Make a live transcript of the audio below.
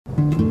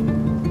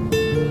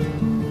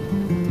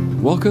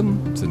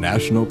Welcome to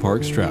National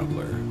Parks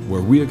Traveler,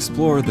 where we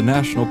explore the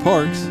national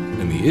parks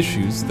and the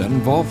issues that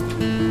involve them.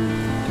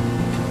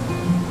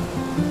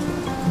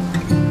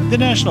 The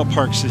National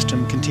Park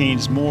System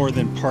contains more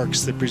than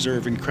parks that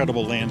preserve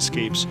incredible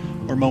landscapes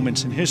or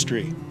moments in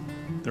history.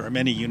 There are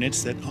many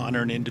units that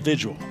honor an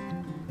individual.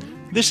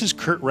 This is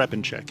Kurt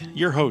Repenchek,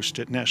 your host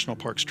at National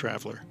Parks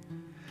Traveler.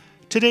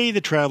 Today,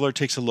 the Traveler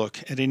takes a look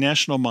at a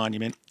national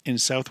monument in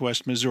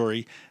southwest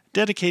Missouri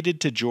dedicated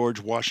to George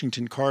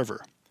Washington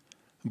Carver.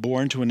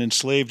 Born to an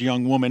enslaved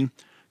young woman,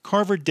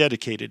 Carver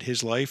dedicated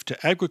his life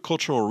to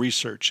agricultural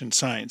research and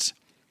science.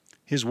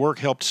 His work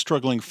helped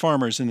struggling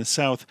farmers in the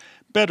South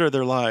better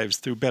their lives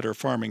through better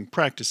farming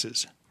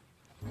practices.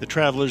 The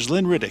Traveler's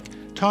Lynn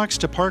Riddick talks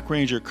to Park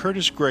Ranger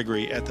Curtis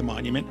Gregory at the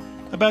monument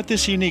about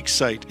this unique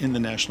site in the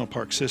National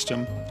Park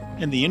System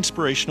and the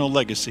inspirational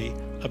legacy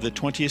of the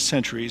 20th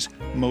century's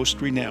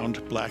most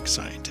renowned black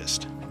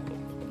scientist.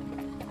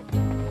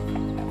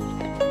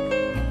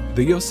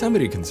 The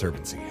Yosemite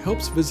Conservancy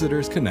helps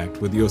visitors connect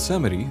with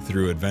Yosemite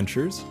through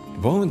adventures,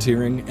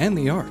 volunteering, and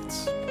the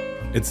arts.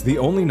 It's the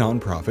only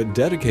nonprofit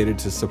dedicated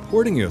to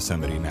supporting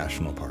Yosemite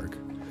National Park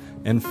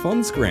and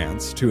funds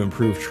grants to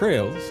improve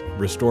trails,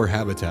 restore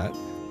habitat,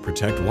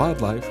 protect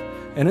wildlife,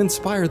 and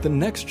inspire the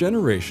next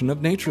generation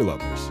of nature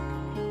lovers.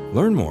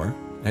 Learn more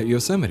at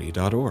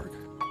yosemite.org.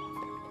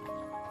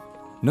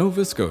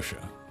 Nova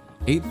Scotia,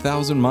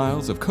 8,000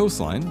 miles of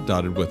coastline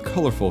dotted with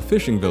colorful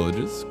fishing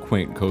villages,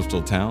 quaint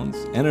coastal towns,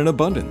 and an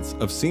abundance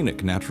of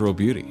scenic natural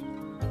beauty.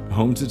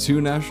 Home to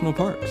 2 national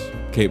parks,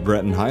 Cape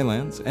Breton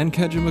Highlands and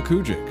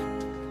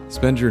Kejimkujik.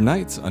 Spend your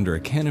nights under a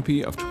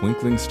canopy of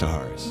twinkling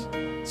stars.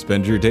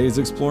 Spend your days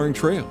exploring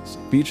trails,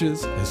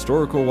 beaches,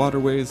 historical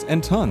waterways,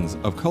 and tons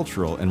of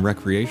cultural and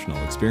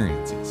recreational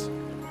experiences.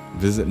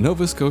 Visit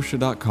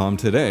novascotia.com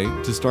today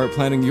to start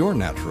planning your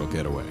natural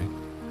getaway.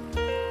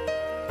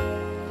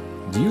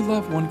 Do you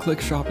love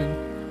one-click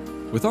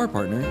shopping? With our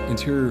partner,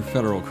 Interior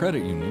Federal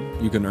Credit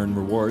Union, you can earn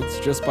rewards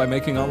just by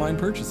making online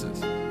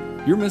purchases.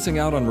 You're missing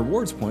out on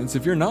rewards points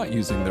if you're not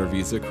using their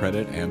Visa,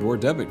 credit, and/or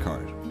debit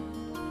card.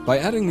 By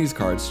adding these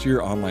cards to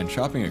your online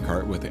shopping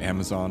cart with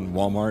Amazon,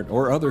 Walmart,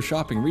 or other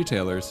shopping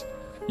retailers,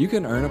 you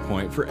can earn a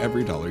point for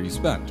every dollar you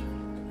spend.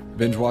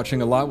 Binge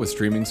watching a lot with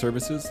streaming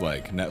services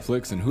like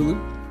Netflix and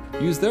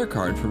Hulu? Use their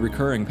card for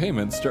recurring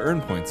payments to earn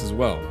points as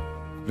well.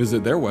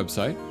 Visit their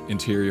website,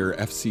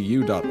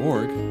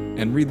 interiorfcu.org,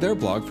 and read their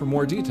blog for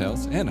more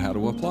details and how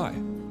to apply.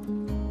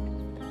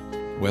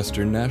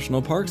 Western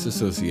National Parks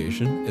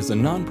Association is a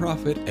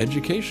nonprofit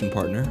education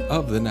partner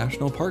of the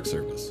National Park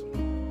Service.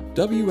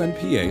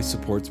 WNPA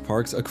supports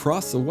parks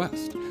across the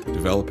West,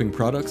 developing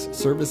products,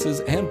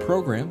 services, and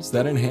programs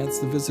that enhance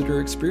the visitor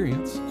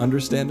experience,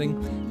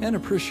 understanding, and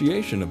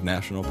appreciation of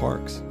national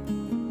parks.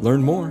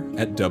 Learn more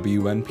at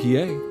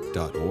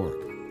WNPA.org.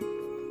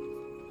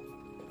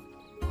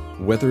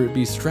 Whether it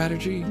be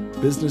strategy,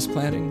 business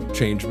planning,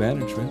 change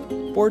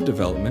management, board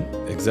development,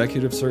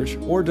 executive search,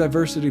 or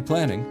diversity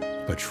planning,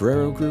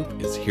 Potrero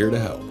Group is here to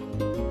help.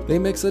 They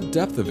mix a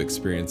depth of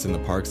experience in the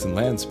parks and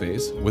land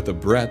space with a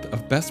breadth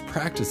of best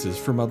practices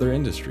from other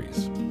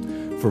industries.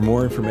 For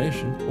more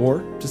information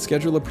or to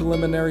schedule a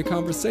preliminary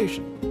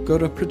conversation, go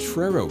to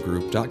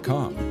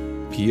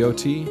potrerogroup.com,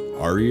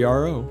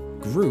 P-O-T-R-E-R-O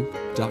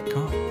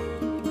group.com.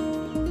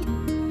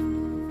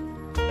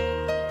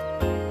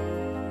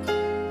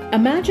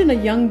 Imagine a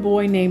young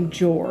boy named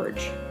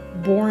George,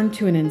 born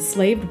to an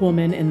enslaved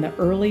woman in the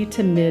early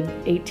to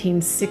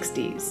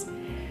mid-1860s.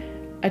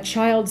 A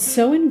child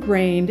so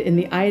ingrained in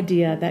the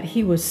idea that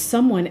he was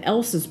someone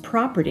else's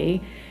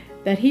property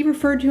that he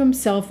referred to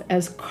himself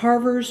as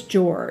Carver's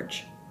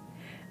George.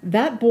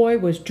 That boy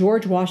was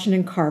George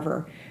Washington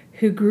Carver,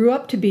 who grew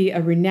up to be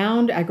a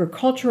renowned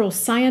agricultural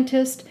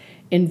scientist,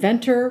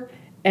 inventor,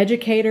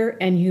 educator,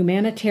 and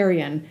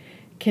humanitarian,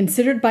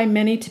 considered by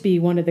many to be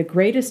one of the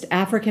greatest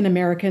African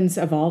Americans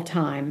of all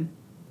time.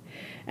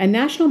 A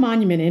national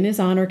monument in his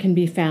honor can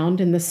be found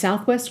in the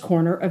southwest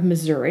corner of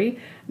Missouri,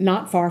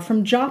 not far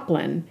from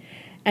Joplin.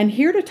 And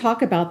here to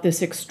talk about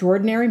this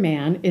extraordinary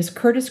man is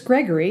Curtis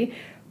Gregory,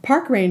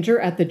 Park Ranger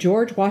at the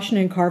George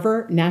Washington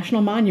Carver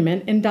National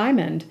Monument in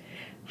Diamond.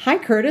 Hi,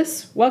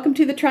 Curtis. Welcome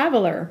to The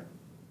Traveler.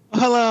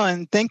 Hello,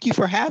 and thank you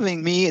for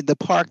having me at the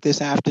park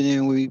this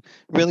afternoon. We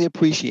really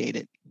appreciate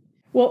it.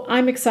 Well,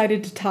 I'm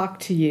excited to talk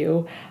to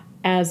you.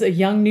 As a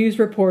young news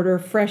reporter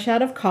fresh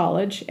out of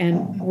college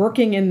and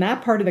working in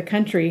that part of the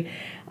country,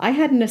 I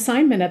had an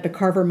assignment at the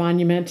Carver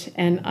Monument,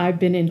 and I've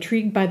been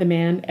intrigued by the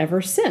man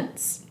ever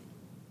since.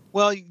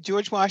 Well,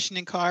 George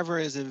Washington Carver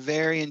is a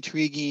very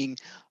intriguing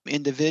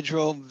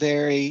individual,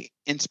 very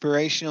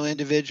inspirational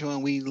individual,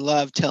 and we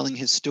love telling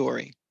his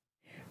story.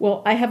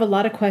 Well, I have a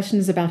lot of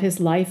questions about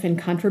his life and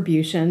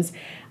contributions,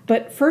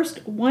 but first,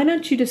 why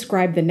don't you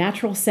describe the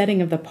natural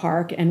setting of the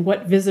park and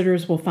what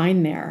visitors will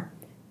find there?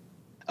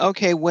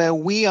 Okay, well,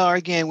 we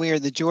are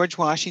the George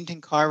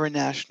Washington Carver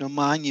National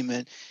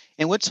Monument,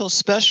 And what's so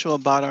special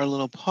about our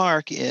little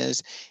park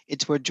is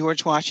it's where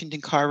George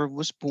Washington Carver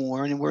was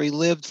born and where he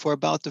lived for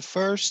about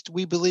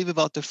we believe,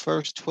 about the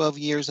first 12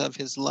 years of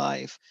his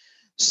life.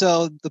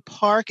 So the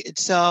park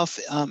itself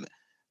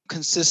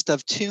consists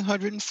of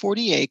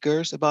 240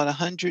 acres, about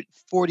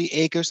 140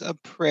 acres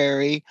of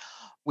prairie.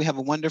 We have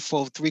a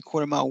wonderful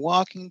 3/4 mile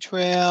walking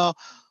trail,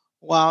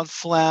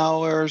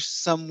 wildflowers,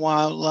 some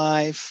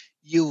wildlife.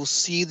 You will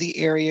see the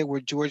area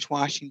where George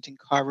Washington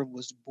Carver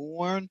was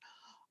born.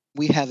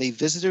 We have a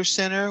visitor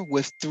center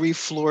with 3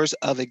 floors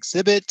of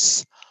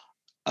exhibits,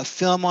 a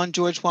film on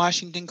George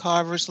Washington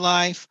Carver's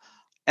life,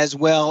 as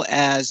well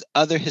as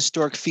other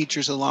historic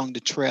features along the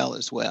trail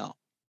as well.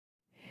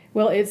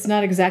 Well, it's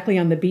not exactly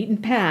on the beaten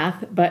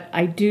path, but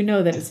I do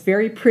know that it's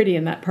very pretty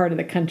in that part of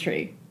the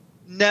country.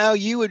 No,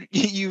 you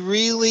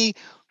really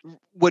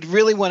would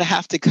really want to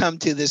have to come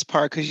to this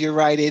park because you're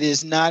right, it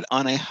is not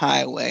on a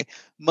highway.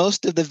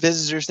 Most of the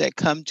visitors that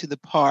come to the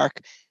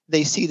park,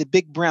 they see the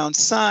big brown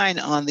sign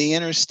on the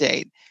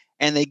interstate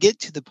and they get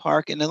to the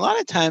park. And a lot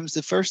of times,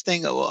 the first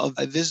thing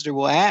a visitor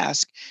will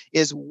ask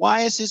is,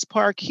 why is this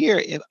park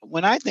here?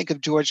 When I think of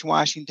George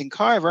Washington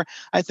Carver,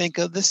 I think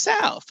of the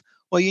South.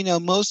 Well,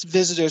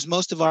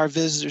 most of our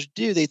visitors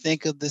do. They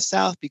think of the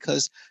South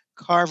because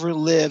Carver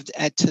lived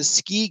at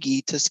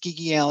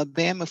Tuskegee,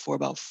 Alabama for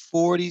about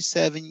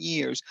 47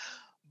 years.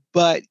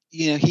 But,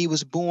 he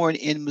was born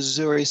in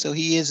Missouri, so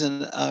he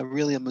isn't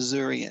really a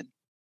Missourian.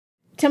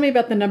 Tell me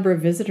about the number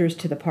of visitors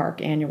to the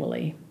park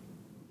annually.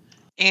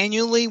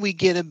 Annually, we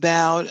get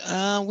about,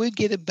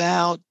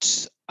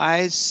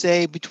 I'd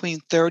say, between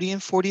 30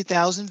 and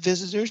 40,000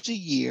 visitors a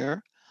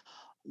year.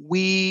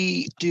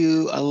 We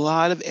do a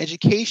lot of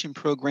education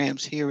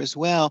programs here as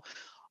well.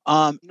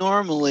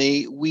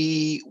 Normally,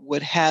 we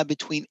would have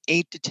between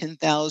 8 to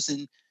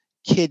 10,000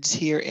 kids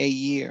here a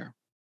year.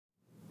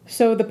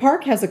 So the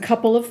park has a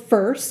couple of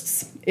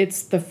firsts.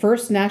 It's the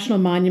first national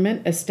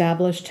monument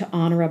established to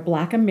honor a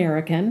Black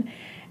American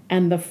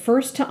and the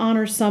first to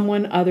honor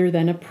someone other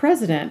than a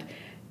president.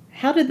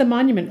 How did the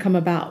monument come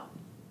about?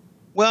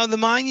 Well, the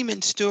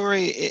monument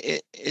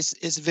story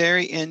is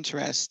very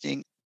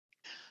interesting.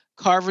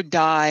 Carver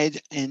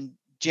died in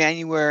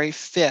January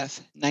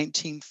 5th,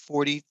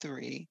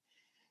 1943.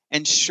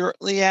 And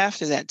shortly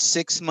after that,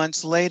 6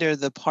 months later,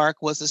 the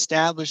park was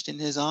established in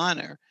his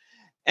honor.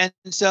 And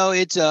so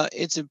it's a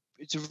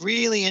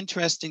really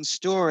interesting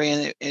story.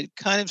 And it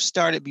kind of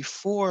started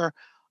before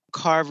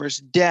Carver's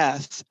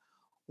death,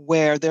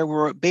 where there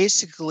were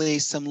basically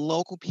some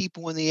local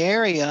people in the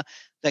area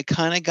that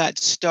kind of got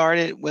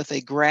started with a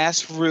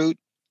grassroots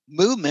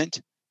movement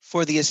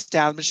for the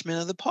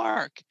establishment of the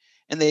park.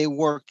 And they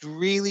worked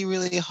really,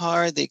 really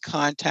hard. They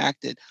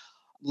contacted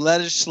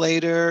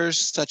legislators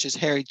such as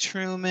Harry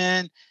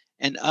Truman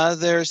and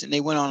others, and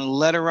they went on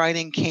letter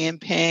writing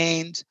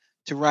campaigns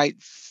to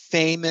write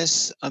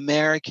famous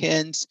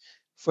Americans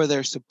for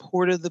their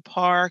support of the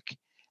park.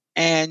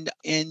 And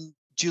in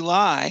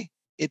July,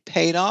 it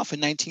paid off in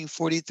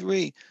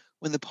 1943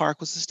 when the park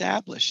was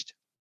established.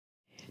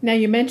 Now,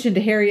 you mentioned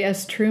Harry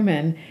S.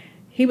 Truman.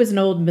 He was an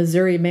old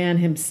Missouri man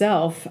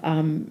himself,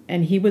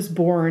 and he was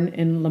born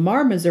in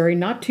Lamar, Missouri,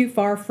 not too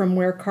far from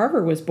where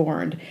Carver was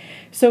born.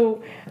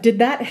 So, did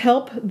that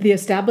help the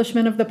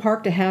establishment of the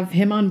park to have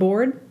him on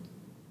board?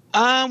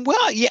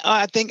 Well, yeah,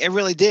 I think it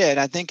really did.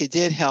 I think it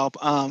did help.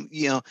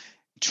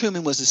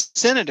 Truman was a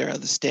senator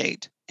of the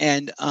state,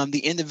 and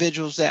the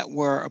individuals that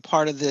were a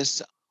part of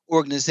this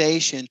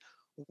organization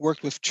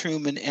worked with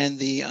Truman and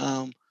the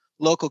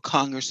local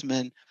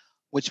congressman,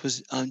 which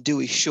was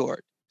Dewey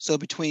Short. So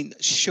between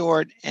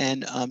Short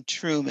and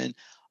Truman,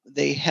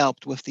 they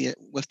helped with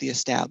the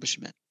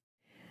establishment.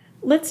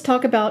 Let's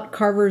talk about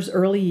Carver's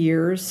early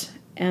years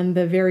and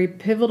the very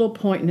pivotal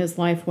point in his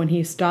life when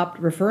he stopped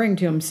referring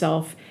to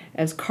himself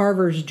as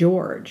Carver's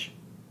George.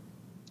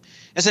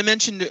 As I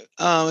mentioned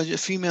a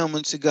few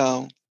moments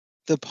ago,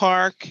 the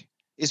park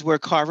is where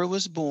Carver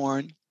was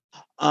born.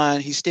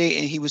 He stayed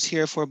and he was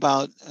here for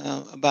about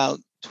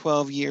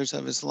 12 years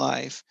of his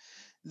life.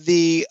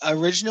 The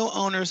original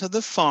owners of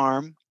the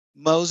farm,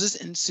 Moses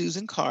and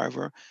Susan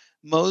Carver.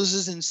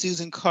 Moses and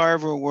Susan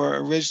Carver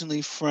were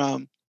originally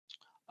from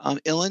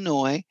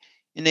Illinois,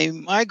 and they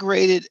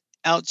migrated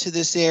out to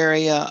this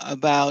area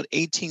about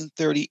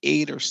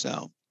 1838 or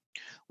so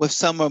with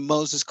some of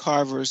Moses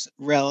Carver's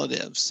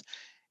relatives.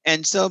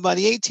 And so by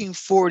the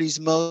 1840s,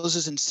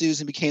 Moses and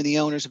Susan became the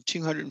owners of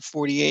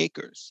 240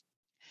 acres.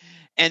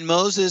 And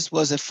Moses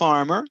was a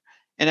farmer.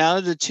 And out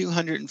of the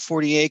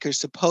 240 acres,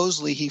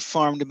 supposedly he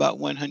farmed about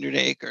 100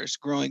 acres,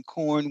 growing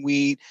corn,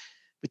 wheat,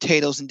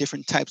 potatoes, and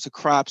different types of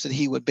crops that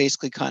he would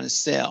basically kind of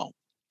sell.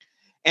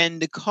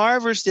 And the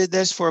Carvers did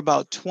this for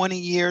about 20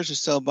 years or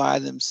so by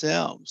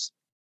themselves.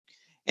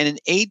 And in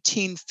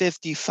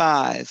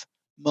 1855,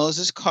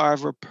 Moses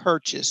Carver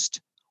purchased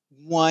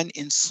one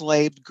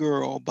enslaved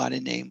girl by the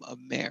name of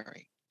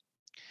Mary.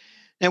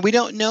 Now, we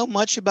don't know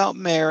much about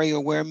Mary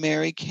or where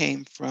Mary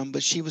came from,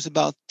 but she was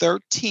about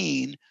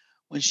 13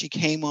 when she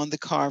came on the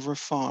Carver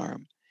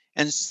farm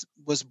and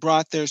was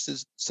brought there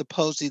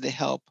supposedly to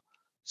help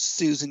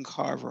Susan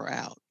Carver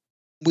out.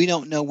 We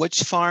don't know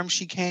which farm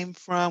she came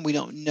from. We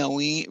don't know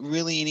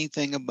really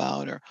anything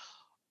about her.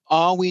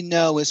 All we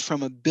know is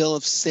from a bill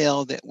of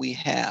sale that we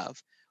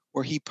have,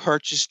 where he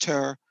purchased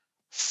her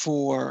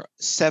for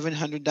 $700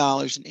 in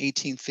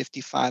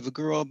 1855, a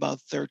girl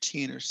about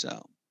 13 or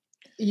so.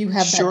 You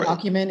have that Short,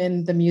 document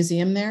in the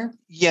museum there?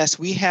 yes,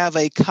 we have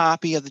a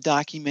copy of the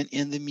document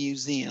in the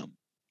museum.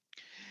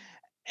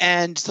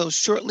 And so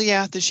shortly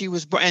after she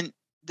was born, and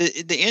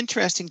the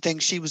interesting thing,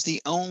 she was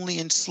the only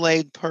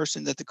enslaved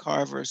person that the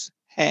Carvers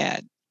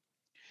had.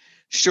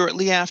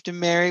 Shortly after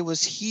Mary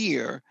was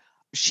here,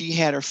 she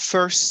had her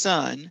first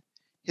son.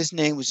 His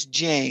name was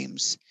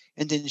James.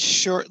 And then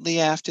shortly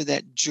after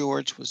that,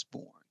 George was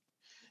born.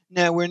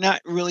 Now, we're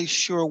not really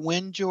sure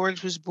when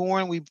George was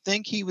born. We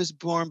think he was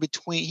born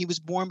between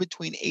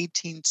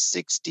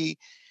 1860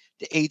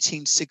 to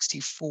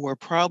 1864,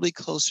 probably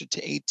closer to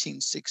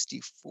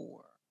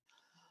 1864.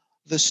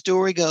 The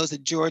story goes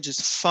that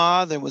George's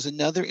father was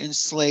another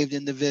enslaved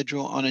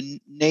individual on a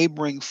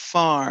neighboring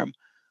farm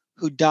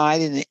who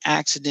died in an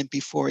accident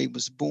before he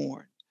was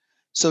born.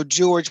 So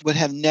George would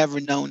have never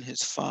known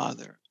his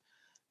father.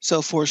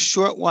 So for a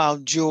short while,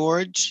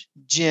 George,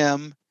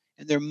 Jim,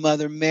 and their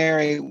mother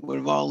Mary would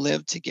have all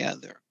lived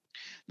together.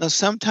 Now,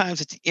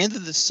 sometimes at the end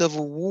of the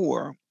Civil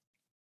War,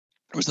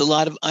 there was a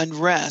lot of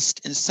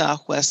unrest in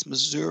Southwest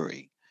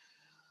Missouri.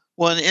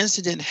 Well, an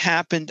incident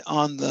happened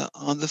on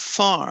the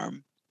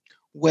farm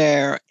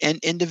where an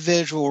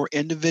individual or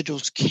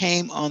individuals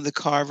came on the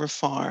Carver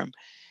farm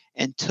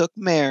and took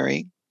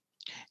Mary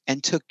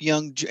and took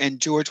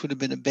and George would have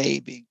been a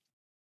baby.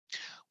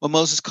 Well,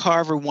 Moses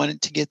Carver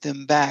wanted to get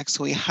them back,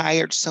 so he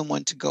hired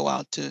someone to go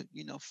out to,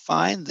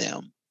 find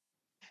them.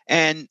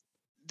 And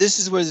this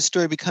is where the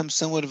story becomes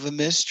somewhat of a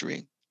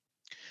mystery.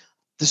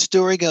 The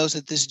story goes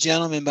that this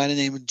gentleman by the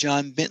name of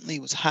John Bentley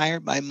was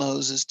hired by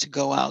Moses to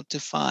go out to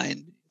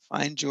find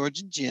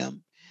George and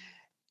Jim.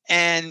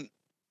 And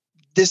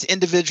this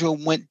individual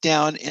went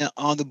down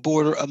on the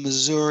border of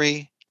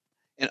Missouri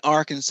and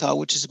Arkansas,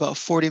 which is about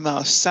 40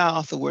 miles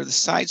south of where the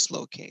site's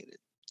located.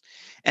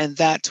 And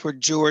that's where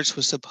George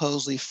was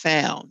supposedly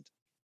found.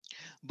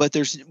 But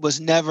there was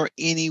never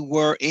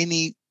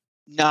any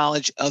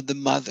knowledge of the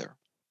mother.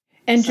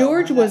 And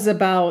George was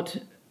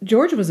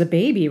a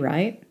baby,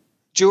 right?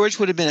 George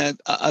would have been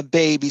a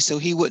baby, so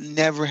he would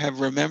never have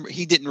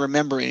he didn't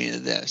remember any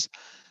of this.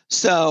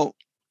 So,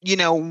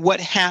 what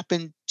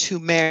happened to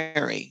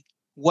Mary?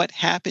 What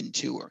happened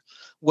to her?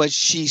 Was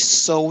she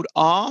sold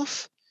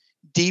off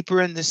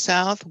deeper in the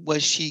South?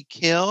 Was she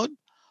killed?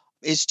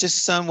 It's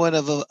just somewhat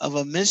of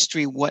a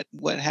mystery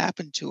what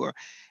happened to her.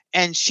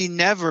 And she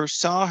never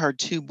saw her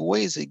two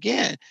boys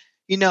again.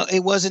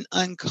 It wasn't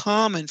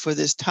uncommon for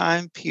this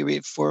time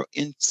period for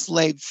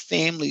enslaved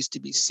families to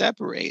be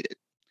separated.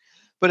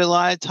 But a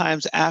lot of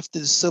times after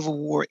the Civil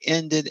War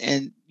ended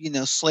and,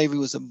 slavery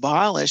was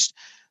abolished,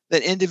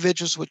 that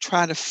individuals would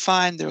try to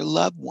find their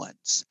loved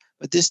ones.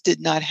 But this did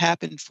not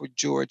happen for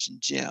George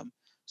and Jim.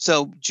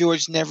 So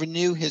George never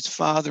knew his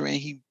father and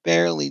he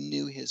barely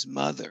knew his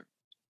mother.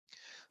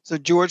 So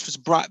George was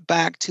brought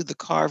back to the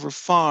Carver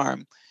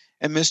farm,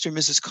 and Mr. and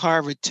Mrs.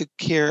 Carver took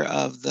care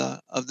of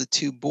the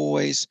two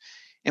boys.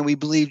 And we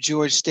believe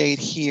George stayed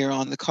here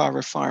on the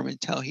Carver farm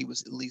until he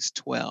was at least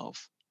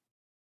 12.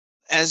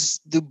 As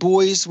the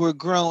boys were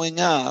growing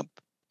up,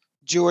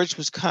 George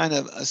was kind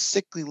of a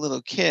sickly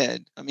little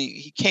kid. I mean,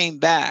 he came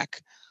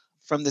back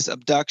from this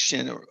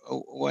abduction or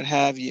what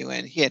have you,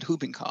 and he had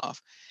whooping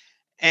cough.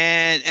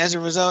 And as a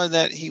result of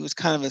that, he was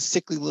kind of a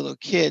sickly little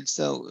kid.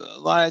 So a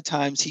lot of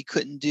times he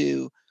couldn't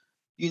do,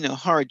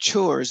 hard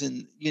chores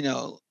and,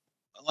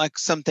 like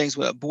some things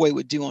what a boy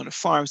would do on a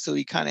farm. So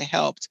he kind of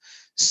helped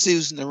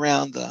Susan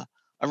around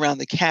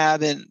the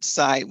cabin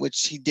site,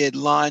 which he did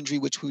laundry,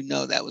 which we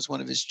know that was one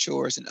of his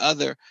chores, and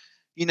other,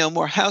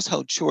 more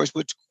household chores,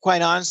 which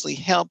quite honestly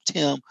helped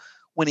him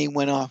when he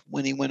went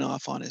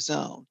off on his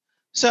own.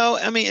 So,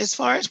 I mean, as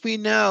far as we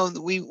know,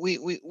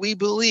 we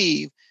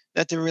believe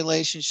that the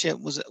relationship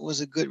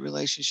was a good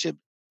relationship.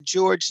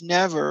 George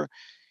never,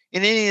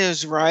 in any of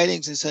his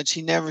writings and such,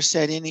 he never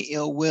said any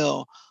ill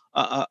will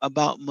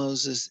about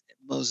Moses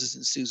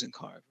and Susan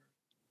Carver.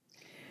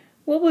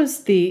 What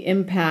was the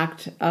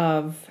impact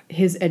of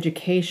his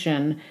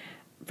education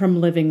from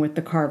living with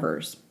the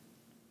Carvers?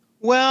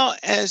 Well,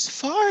 as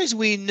far as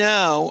we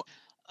know,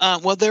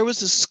 there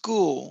was a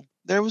school.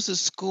 There was a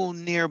school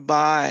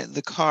nearby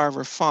the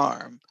Carver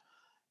farm,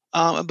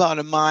 about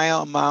a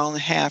mile and a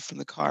half from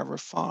the Carver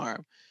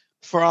farm,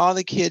 for all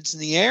the kids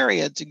in the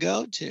area to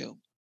go to,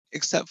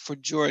 except for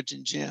George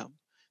and Jim.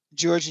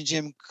 George and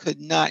Jim could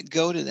not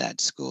go to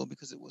that school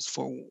because it was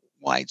for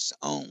whites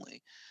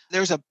only.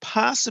 There's a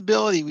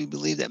possibility, we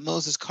believe, that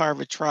Moses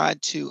Carver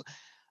tried to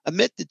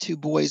admit the two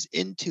boys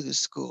into the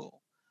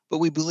school, but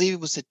we believe it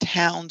was the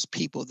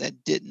townspeople that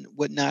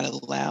would not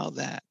allow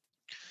that.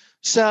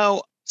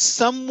 So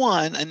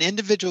an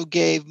individual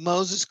gave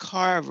Moses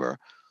Carver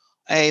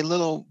a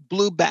little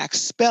blueback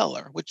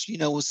speller, which,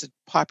 was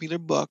a popular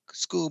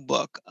school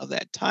book of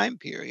that time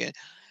period.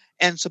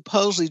 And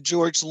supposedly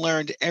George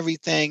learned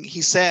everything.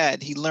 He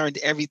said he learned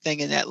everything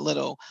in that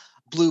little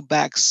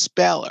blueback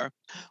speller.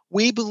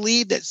 We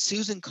believe that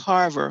Susan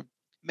Carver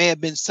may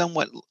have been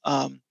somewhat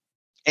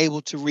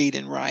able to read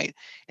and write,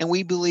 and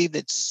we believe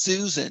that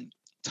Susan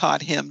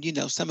taught him,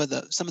 some of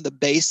the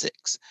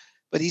basics.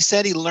 But he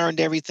said he learned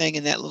everything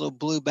in that little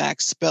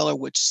blueback speller,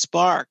 which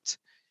sparked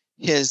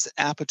his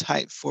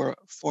appetite for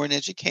an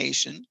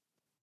education.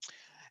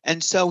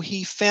 And so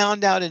he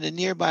found out in a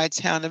nearby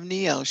town of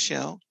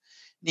Neosho.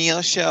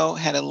 Neosho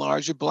had a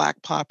larger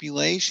Black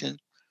population.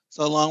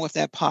 So along with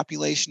that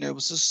population, there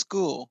was a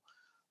school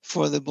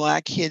for the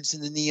Black kids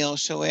in the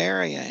Neosho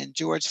area. And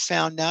George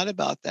found out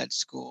about that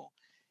school.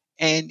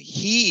 And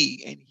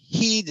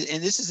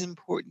this is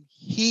important,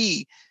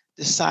 he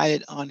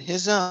decided on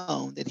his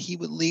own that he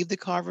would leave the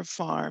Carver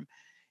farm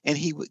and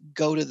he would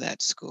go to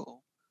that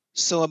school.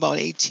 So about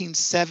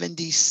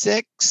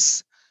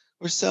 1876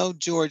 or so,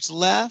 George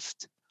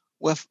left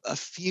with a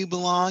few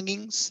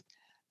belongings,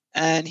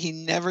 and he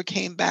never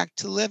came back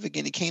to live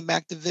again. He came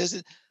back to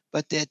visit,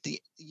 but at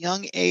the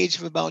young age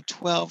of about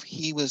 12,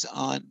 he was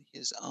on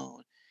his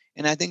own.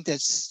 And I think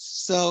that's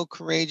so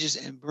courageous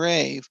and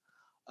brave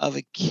of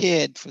a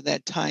kid for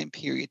that time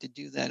period to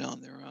do that on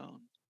their own.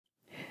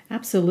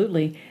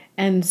 Absolutely.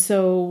 And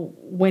so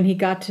when he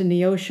got to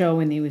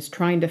Neosho and he was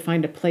trying to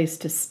find a place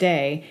to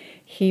stay,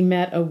 he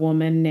met a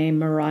woman named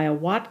Maria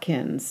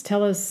Watkins.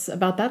 Tell us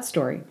about that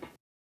story.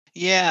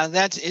 Yeah,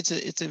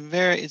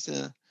 it's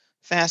a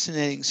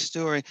fascinating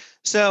story.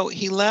 So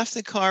he left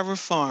the Carver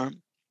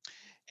farm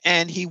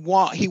and he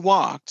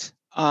walked.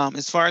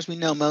 As far as we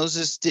know,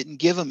 Moses didn't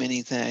give him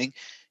anything.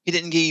 He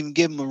didn't even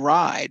give him a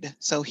ride.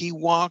 So he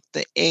walked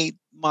the 8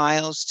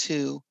 miles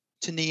to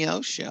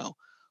Neosho.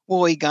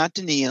 Well, he got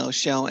to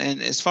Neosho,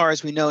 and as far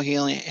as we know, he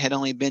had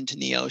only been to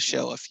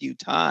Neosho a few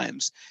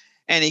times.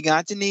 And he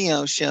got to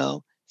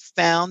Neosho,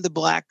 found the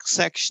Black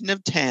section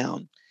of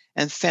town,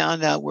 and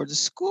found out where the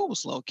school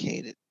was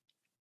located.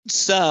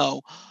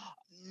 So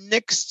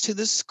next to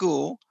the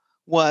school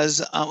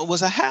was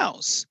a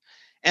house.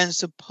 And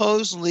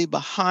supposedly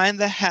behind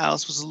the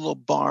house was a little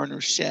barn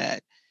or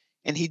shed.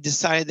 And he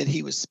decided that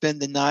he would spend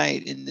the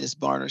night in this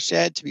barn or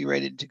shed to be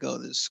ready to go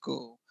to the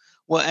school.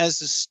 Well, as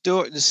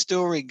the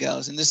story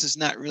goes, and this is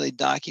not really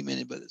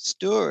documented, but the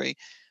story,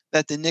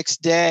 that the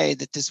next day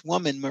that this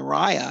woman,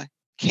 Mariah,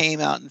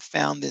 came out and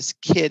found this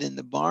kid in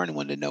the barn and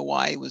wanted to know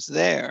why he was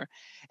there.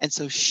 And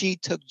so she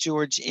took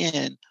George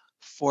in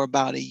for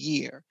about a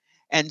year.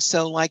 And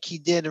so like he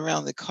did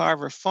around the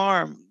Carver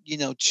farm,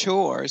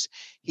 chores,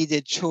 he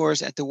did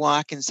chores at the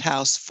Watkins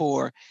house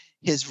for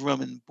his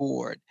room and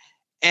board.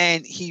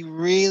 And he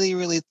really,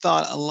 really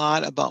thought a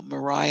lot about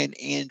Mariah and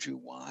Andrew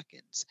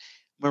Watkins.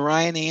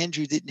 Mariah and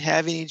Andrew didn't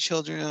have any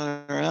children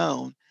on their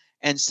own.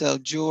 And so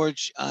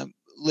George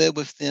lived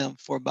with them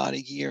for about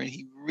a year. And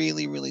he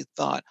really, really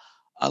thought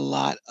a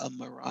lot of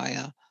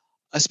Mariah,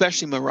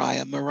 especially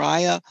Mariah.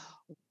 Mariah,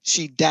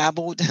 she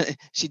dabbled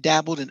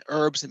in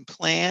herbs and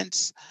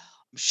plants.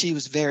 She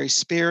was very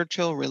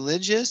spiritual,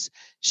 religious.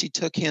 She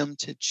took him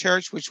to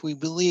church, which we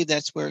believe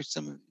that's where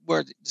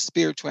the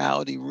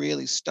spirituality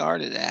really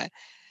started at.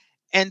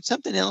 And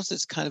something else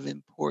that's kind of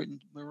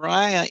important,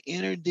 Mariah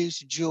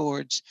introduced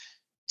George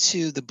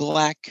to the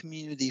Black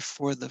community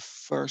for the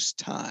first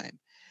time.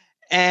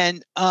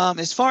 And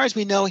as far as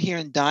we know here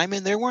in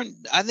Diamond,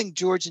 I think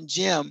George and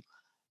Jim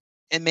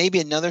and maybe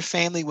another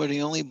family were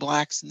the only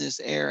Blacks in this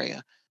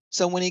area.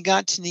 So when he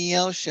got to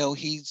Neosho,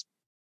 he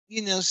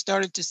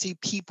started to see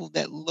people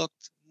that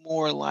looked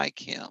more like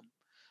him.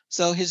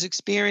 So his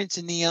experience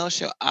in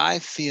Neosho, I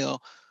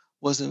feel,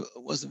 was a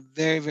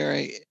very,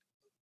 very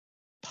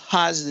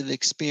positive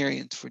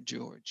experience for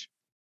George.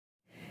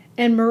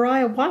 And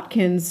Maria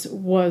Watkins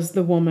was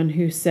the woman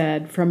who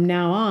said, "From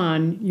now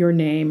on, your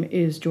name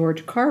is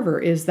George Carver."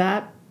 Is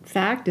that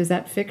fact? Is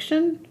that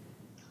fiction?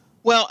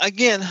 Well,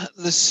 again,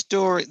 the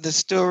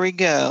story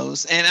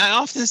goes, and I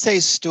often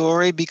say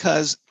story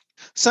because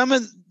some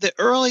of the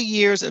early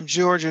years of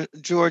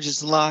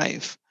George's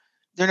life,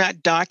 they're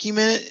not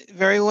documented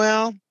very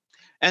well.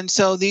 And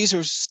so these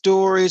are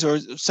stories or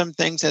some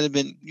things that have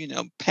been,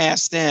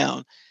 passed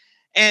down.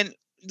 And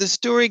the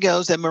story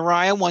goes that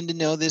Mariah wanted to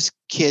know this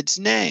kid's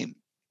name.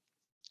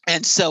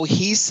 And so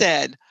he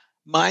said,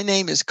 "My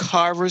name is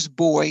Carver's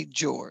boy,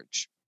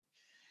 George."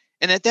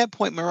 And at that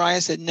point,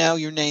 Mariah said, "No,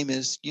 your name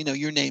is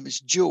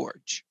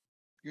George.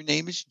 Your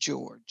name is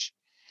George."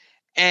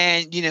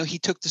 And, he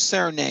took the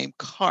surname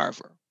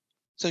Carver.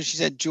 So she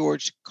said,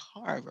 "George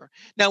Carver."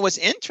 Now, what's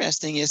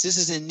interesting is this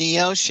is in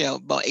Neosho,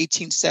 about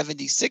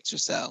 1876 or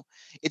so.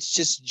 It's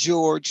just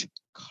George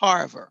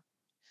Carver.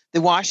 The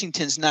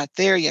Washington's not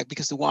there yet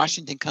because the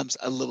Washington comes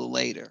a little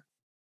later.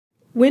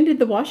 When did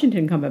the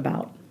Washington come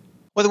about?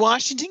 Well, the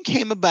Washington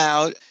came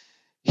about,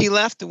 he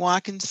left the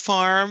Watkins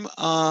farm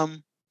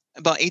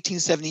about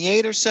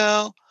 1878 or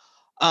so.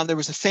 There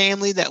was a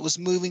family that was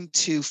moving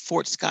to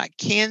Fort Scott,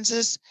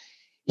 Kansas.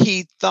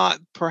 He thought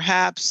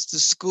perhaps the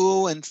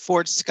school in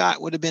Fort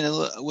Scott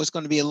was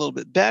going to be a little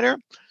bit better.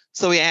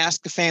 So he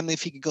asked the family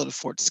if he could go to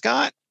Fort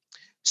Scott.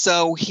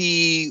 So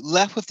he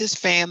left with his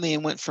family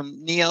and went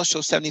from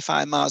Neosho,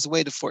 75 miles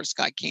away, to Fort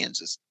Scott,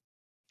 Kansas.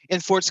 In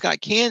Fort Scott,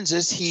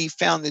 Kansas, he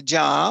found the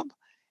job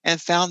and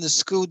found the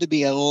school to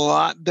be a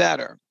lot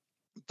better.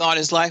 Thought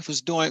his life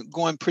was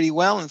going pretty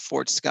well in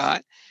Fort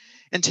Scott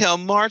until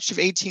March of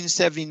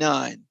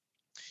 1879.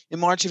 In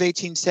March of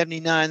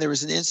 1879, there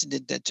was an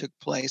incident that took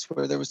place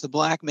where there was a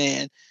black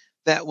man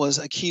that was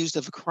accused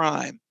of a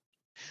crime.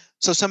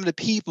 So some of the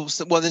people,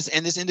 this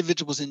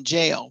individual was in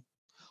jail.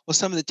 Well,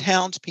 some of the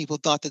townspeople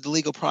thought that the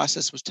legal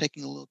process was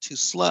taking a little too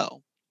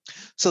slow.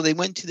 So they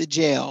went to the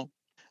jail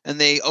and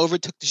they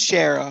overtook the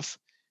sheriff,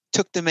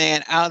 took the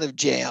man out of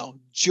jail.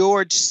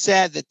 George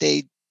said that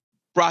they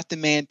brought the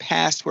man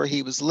past where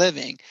he was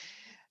living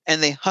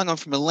and they hung him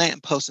from a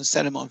lamppost and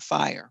set him on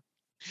fire.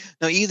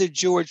 Now, either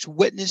George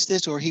witnessed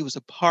this or he was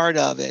a part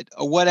of it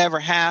or whatever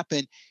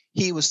happened,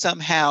 he was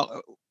somehow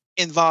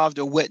involved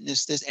or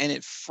witnessed this, and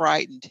it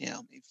frightened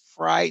him. It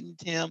frightened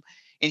him,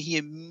 and he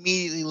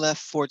immediately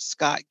left Fort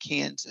Scott,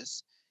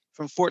 Kansas.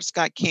 From Fort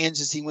Scott,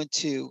 Kansas, he went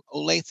to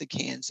Olathe,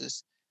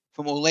 Kansas.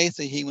 From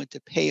Olathe, he went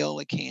to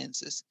Paola,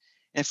 Kansas.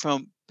 And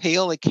from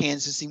Paola,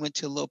 Kansas, he went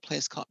to a little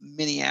place called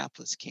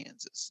Minneapolis,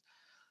 Kansas.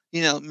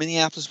 You know,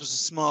 Minneapolis was a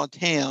small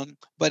town,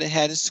 but it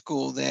had a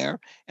school there.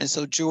 And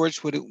so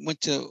George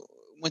went to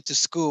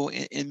school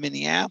in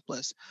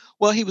Minneapolis.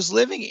 Well, he was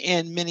living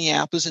in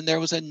Minneapolis and there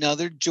was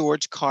another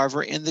George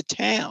Carver in the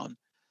town.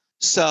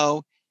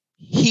 So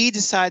he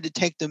decided to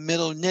take the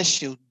middle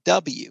initial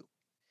W,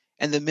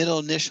 and the middle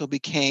initial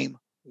became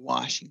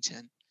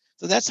Washington.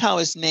 So that's how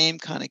his name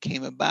kind of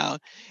came about.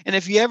 And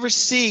if you ever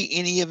see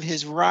any of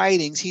his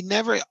writings, he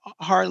never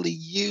hardly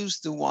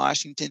used the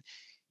Washington.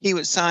 He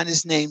would sign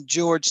his name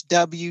George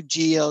W.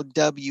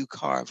 G.L.W.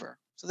 Carver.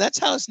 So that's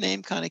how his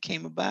name kind of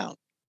came about.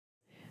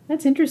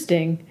 That's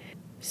interesting.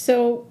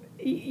 So,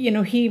 you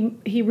know,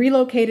 he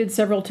relocated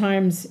several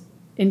times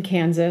in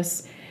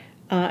Kansas.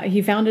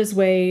 He found his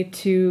way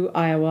to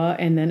Iowa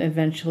and then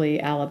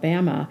eventually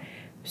Alabama.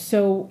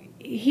 So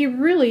he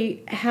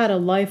really had a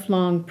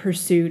lifelong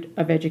pursuit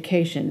of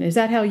education. Is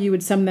that how you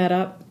would sum that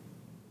up?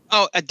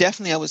 Oh,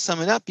 definitely I would sum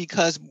it up,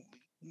 because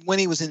when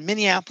he was in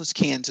Minneapolis,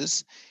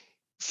 Kansas,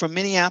 from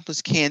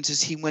Minneapolis,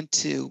 Kansas, he went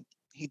to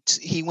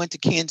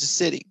Kansas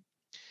City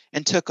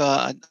and took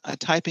a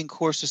typing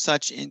course or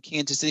such in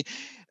Kansas City.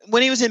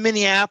 When he was in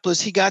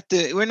Minneapolis,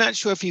 we're not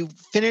sure if he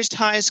finished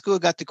high school,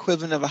 got the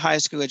equivalent of a high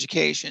school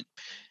education.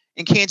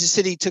 In Kansas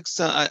City, he took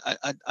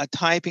a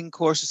typing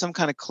course or some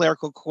kind of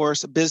clerical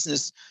course, a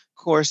business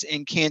course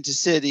in Kansas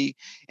City.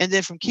 And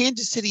then from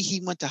Kansas City,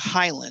 he went to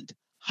Highland,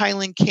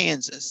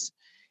 Kansas.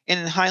 And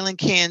in Highland,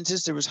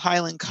 Kansas, there was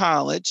Highland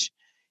College.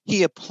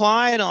 He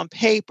applied on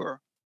paper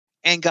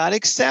and got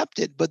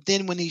accepted. But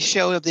then when he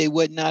showed up, they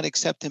would not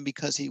accept him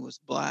because he was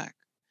Black.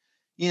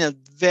 You know,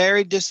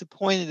 very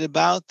disappointed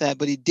about that,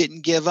 but he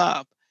didn't give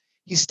up.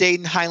 He stayed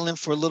in Highland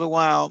for a little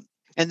while,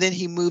 and then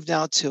he moved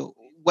out to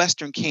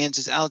western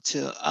Kansas, out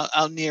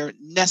near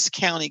Ness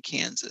County,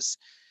 Kansas.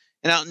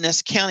 And out in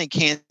Ness County,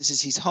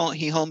 Kansas,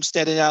 he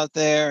homesteaded out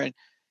there and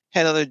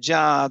had other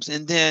jobs.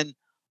 And then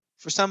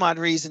for some odd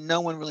reason,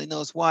 no one really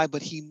knows why,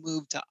 but he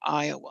moved to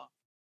Iowa,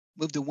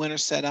 moved to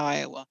Winterset,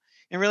 Iowa.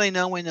 And really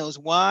no one knows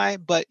why,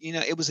 but you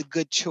know, it was a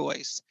good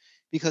choice,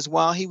 because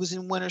while he was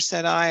in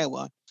Winterset,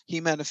 Iowa,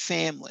 he met a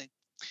family,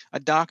 a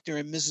Dr.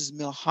 and Mrs.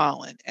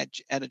 Milholland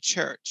at a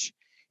church,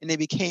 and they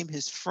became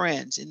his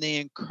friends, and they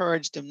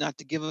encouraged him not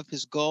to give up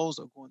his goals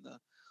of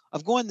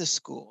going to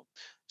school.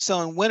 So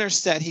in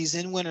Winterset, he's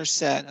in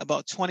Winterset,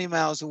 about 20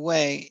 miles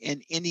away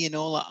in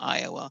Indianola,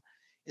 Iowa,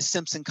 is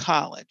Simpson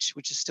College,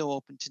 which is still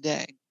open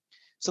today.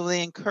 So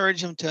they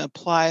encourage him to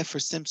apply for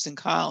Simpson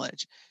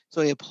College. So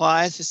he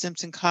applies to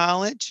Simpson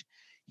College.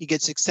 He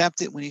gets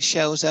accepted. When he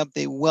shows up,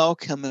 they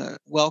welcome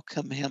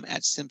him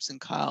at Simpson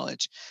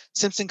College.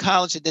 Simpson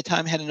College at the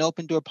time had an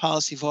open door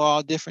policy for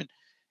all different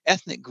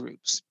ethnic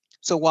groups.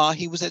 So while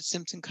he was at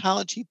Simpson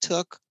College, he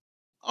took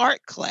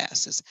art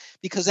classes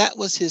because that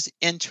was his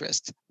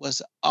interest,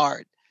 was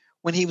art.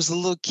 When he was a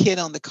little kid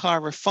on the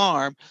Carver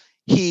farm,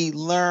 he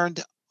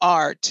learned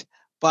art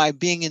by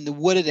being in the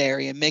wooded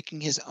area, making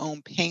his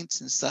own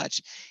paints and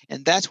such.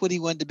 And that's what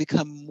he wanted to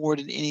become more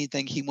than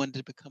anything. He wanted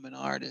to become an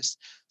artist.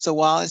 So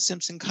while at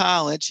Simpson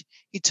College,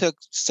 he took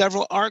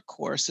several art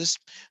courses.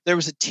 There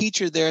was a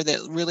teacher there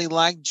that really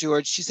liked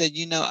George. She said,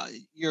 you know,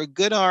 you're a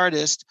good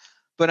artist,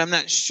 but I'm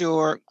not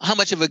sure how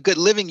much of a good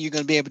living you're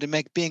going to be able to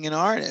make being an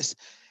artist.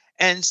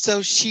 And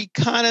so she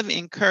kind of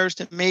encouraged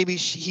him, maybe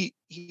he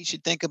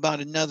should think about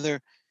another,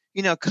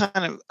 you know,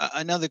 kind of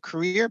another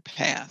career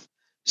path.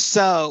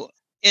 So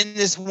in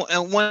this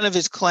one of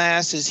his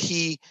classes,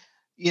 he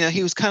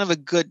was kind of a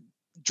good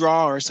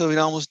drawer, so he'd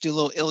almost do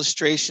little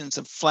illustrations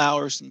of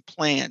flowers and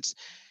plants.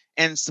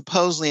 And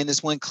supposedly in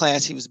this one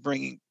class, he was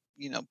bringing,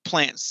 you know,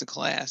 plants to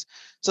class.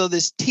 So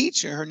this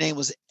teacher, her name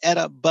was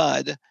Etta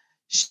Budd,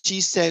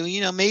 she said, well,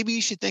 you know, maybe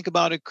you should think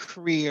about a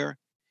career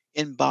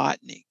in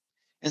botany.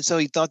 And so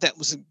he thought that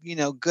was a, you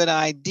know, good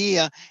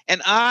idea.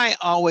 And I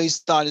always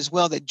thought as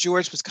well that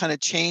George was kind of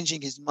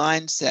changing his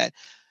mindset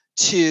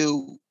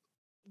to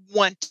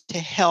want to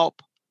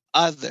help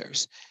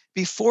others.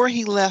 Before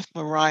he left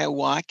Mariah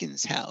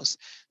Watkins' house,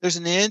 there's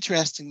an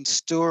interesting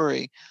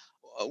story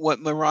what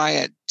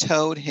Mariah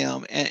told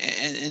him.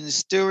 And the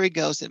story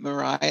goes that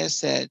Mariah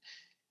said,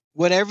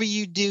 whatever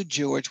you do,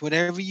 George,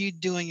 whatever you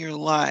do in your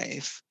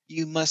life,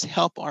 you must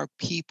help our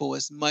people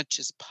as much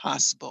as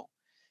possible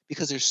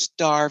because they're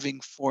starving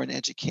for an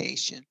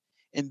education.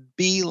 And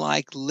be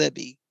like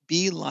Libby.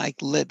 Be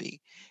like Libby.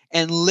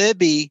 And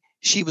Libby,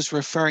 she was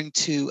referring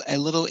to a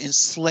little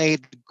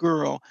enslaved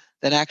girl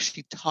that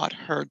actually taught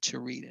her to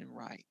read and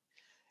write.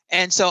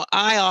 And so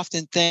I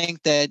often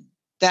think that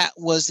that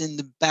was in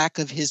the back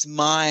of his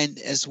mind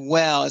as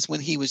well as when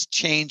he was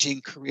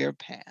changing career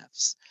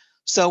paths.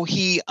 So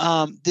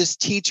this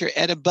teacher,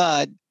 Etta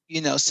Budd,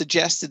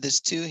 suggested this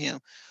to him.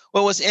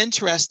 What was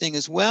interesting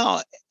as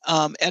well,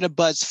 Etta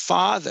Budd's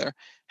father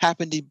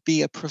happened to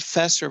be a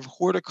professor of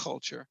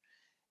horticulture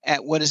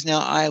at what is now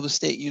Iowa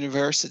State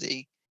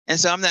University. And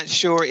so I'm not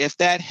sure if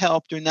that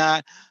helped or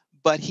not,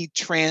 but he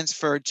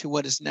transferred to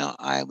what is now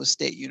Iowa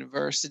State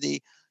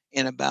University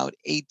in about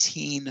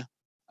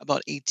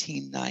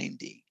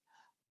 1890.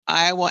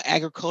 Iowa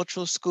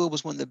Agricultural School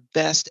was one of the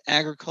best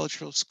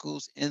agricultural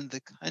schools in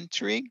the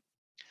country.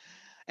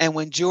 And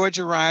when George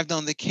arrived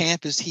on the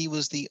campus, he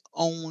was the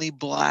only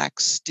Black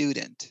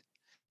student.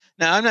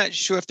 Now, I'm not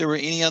sure if there were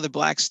any other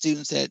Black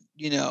students that,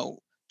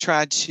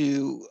 tried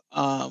to,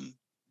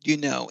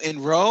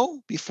 enroll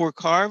before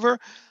Carver,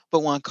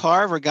 but when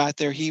Carver got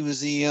there, he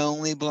was the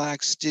only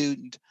Black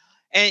student.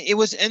 And it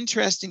was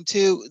interesting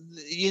too,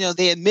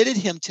 they admitted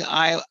him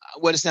to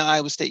what is now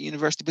Iowa State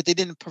University, but they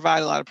didn't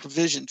provide a lot of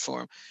provision for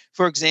him.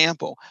 For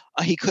example,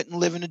 he couldn't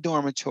live in a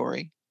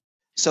dormitory.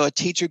 So a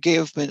teacher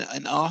gave him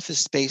an office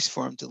space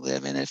for him to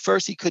live in. At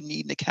first, he couldn't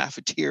eat in the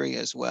cafeteria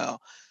as well.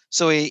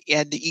 So he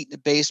had to eat in the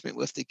basement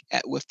with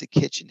the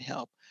kitchen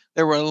help.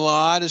 There were a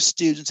lot of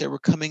students that were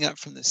coming up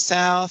from the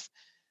South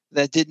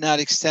that did not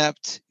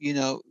accept,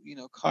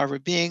 Carver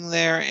being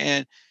there.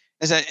 And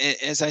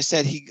as I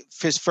said,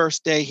 his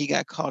first day, he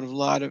got called a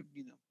lot of,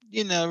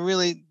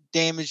 really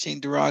damaging,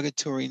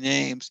 derogatory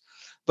names,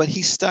 but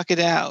he stuck it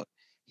out.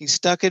 He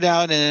stuck it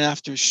out. And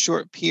after a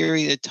short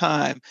period of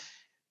time,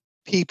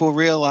 people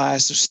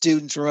realized, or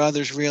students or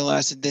others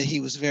realized, that he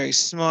was very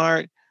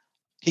smart.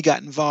 He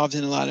got involved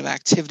in a lot of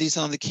activities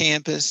on the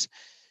campus.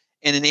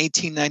 And in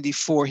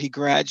 1894, he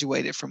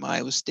graduated from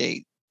Iowa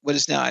State, what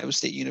is now Iowa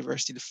State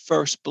University, the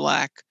first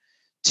Black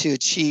to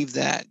achieve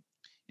that,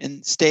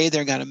 and stayed there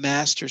and got a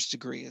master's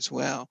degree as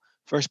well.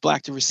 First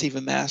Black to receive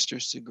a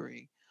master's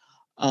degree.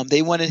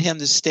 They wanted him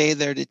to stay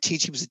there to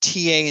teach. He was a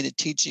TA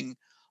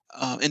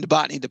in the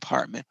botany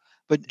department.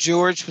 But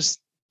George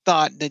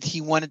thought that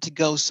he wanted to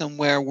go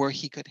somewhere where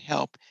he could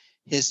help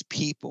his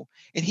people.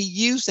 And he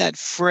used that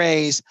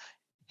phrase,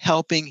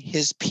 helping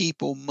his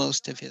people,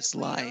 most of his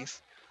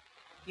life.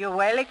 You're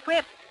well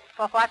equipped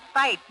for what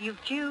fight you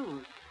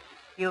choose.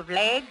 You've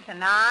legs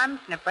and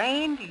arms and a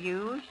brain to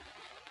use.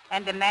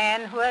 And the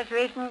man who has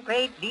risen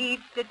great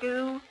deeds to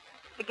do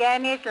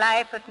began his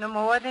life with no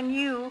more than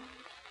you.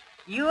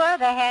 You are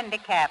the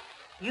handicap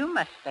you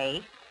must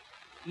face.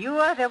 You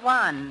are the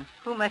one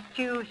who must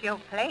choose your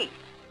place.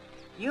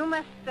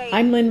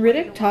 I'm Lynn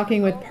Riddick,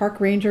 talking with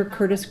Park Ranger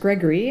Curtis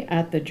Gregory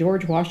at the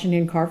George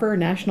Washington Carver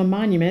National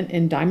Monument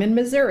in Diamond,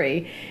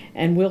 Missouri,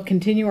 and we'll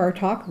continue our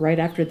talk right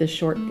after this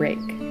short break.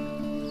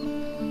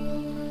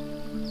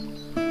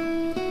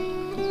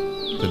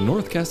 The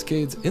North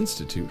Cascades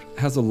Institute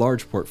has a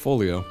large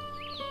portfolio.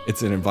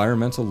 It's an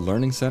environmental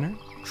learning center,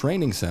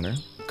 training center,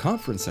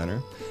 conference center,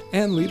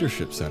 and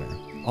leadership center,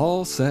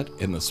 all set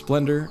in the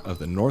splendor of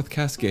the North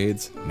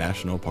Cascades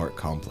National Park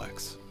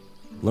Complex.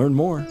 Learn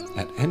more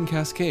at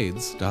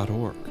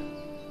ncascades.org.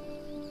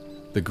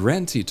 The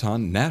Grand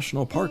Teton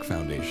National Park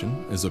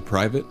Foundation is a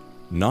private,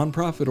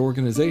 nonprofit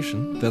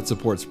organization that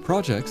supports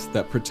projects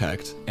that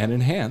protect and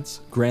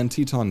enhance Grand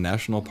Teton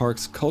National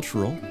Park's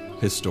cultural,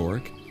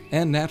 historic,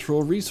 and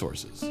natural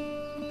resources.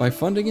 By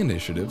funding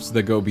initiatives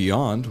that go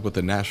beyond what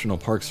the National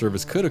Park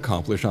Service could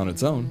accomplish on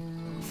its own,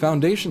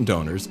 foundation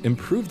donors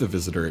improve the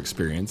visitor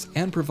experience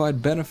and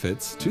provide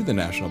benefits to the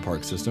National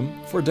Park System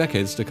for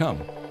decades to come.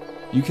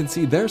 You can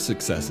see their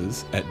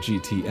successes at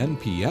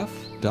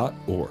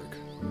gtnpf.org.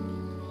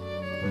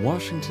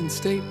 Washington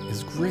State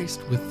is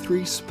graced with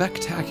 3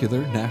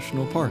 spectacular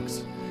national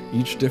parks,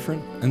 each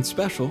different and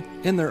special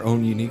in their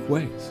own unique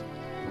ways.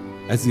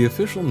 As the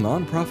official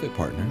nonprofit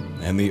partner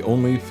and the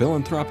only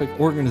philanthropic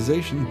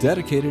organization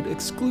dedicated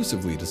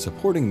exclusively to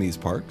supporting these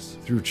parks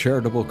through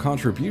charitable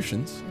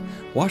contributions,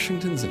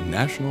 Washington's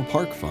National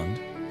Park Fund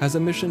has a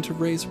mission to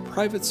raise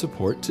private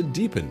support to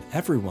deepen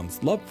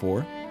everyone's love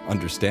for,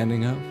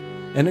 understanding of,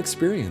 and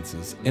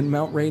experiences in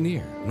Mount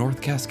Rainier,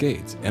 North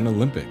Cascades, and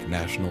Olympic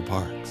National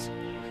Parks.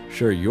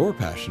 Share your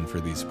passion for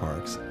these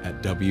parks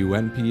at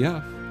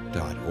wnpf.org.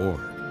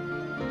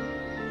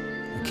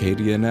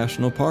 Acadia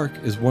National Park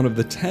is one of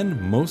the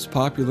 10 most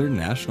popular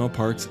national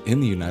parks in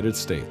the United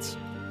States.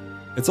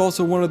 It's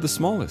also one of the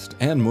smallest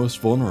and most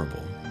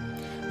vulnerable.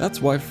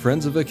 That's why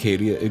Friends of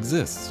Acadia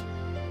exists.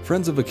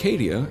 Friends of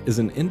Acadia is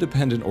an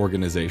independent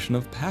organization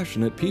of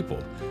passionate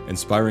people,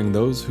 inspiring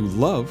those who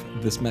love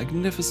this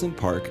magnificent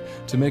park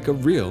to make a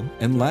real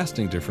and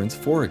lasting difference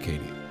for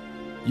Acadia.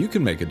 you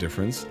can make a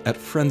difference at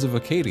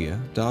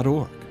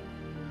friendsofacadia.org.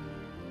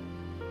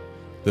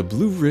 The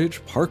Blue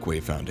Ridge Parkway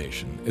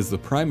Foundation is the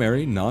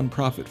primary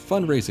nonprofit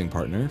fundraising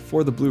partner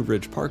for the Blue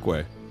Ridge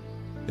Parkway.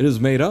 It is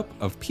made up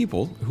of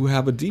people who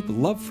have a deep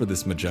love for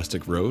this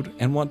majestic road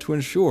and want to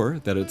ensure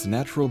that its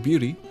natural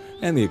beauty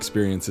and the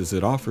experiences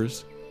it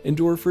offers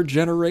endure for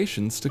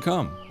generations to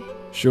come.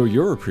 Show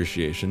your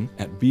appreciation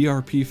at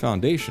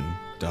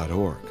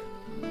brpfoundation.org.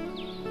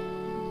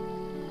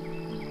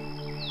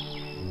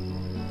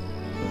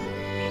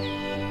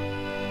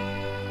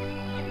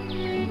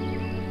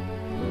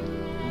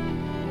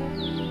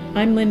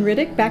 I'm Lynn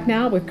Riddick, back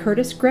now with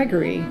Curtis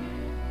Gregory.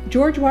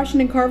 George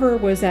Washington Carver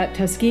was at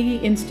Tuskegee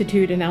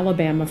Institute in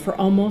Alabama for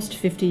almost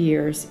 50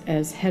 years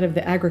as head of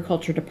the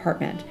Agriculture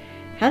Department.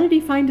 How did he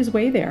find his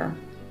way there?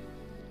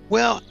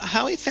 Well,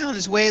 how he found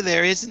his way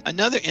there is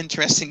another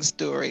interesting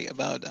story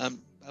about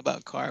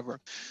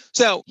Carver.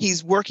 So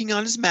he's working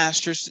on a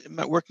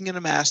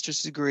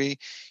master's degree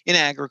in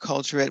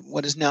agriculture at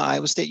what is now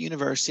Iowa State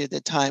University, at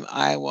that time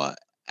Iowa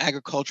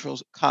Agricultural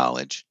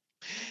College.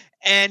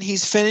 And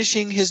he's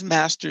finishing his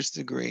master's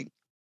degree.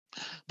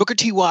 Booker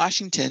T.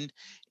 Washington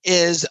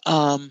is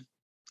on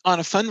a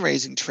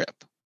fundraising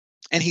trip,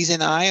 and he's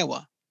in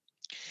Iowa.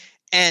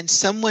 And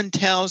someone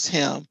tells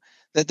him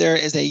that there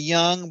is a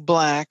young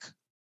Black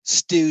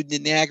student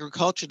in the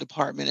agriculture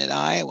department at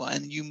Iowa,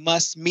 and you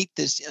must meet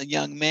this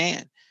young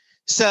man.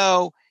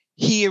 So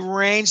he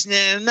arranged,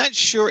 and I'm not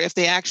sure if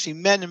they actually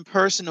met in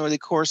person or they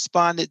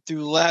corresponded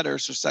through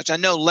letters or such. I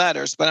know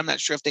letters, but I'm not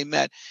sure if they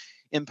met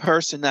in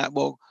person.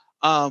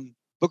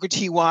 Booker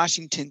T.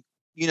 Washington,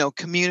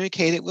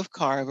 communicated with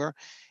Carver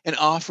and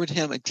offered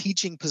him a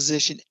teaching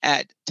position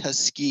at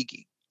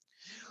Tuskegee.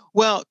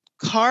 Well,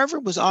 Carver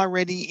was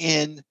already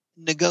in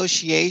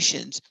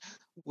negotiations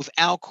with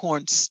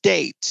Alcorn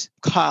State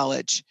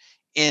College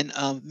in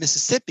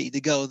Mississippi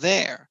to go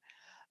there.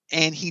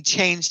 And he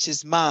changed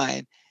his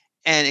mind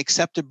and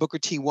accepted Booker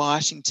T.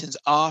 Washington's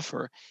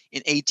offer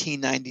in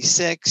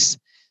 1896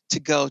 to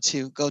go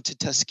to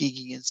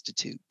Tuskegee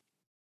Institute.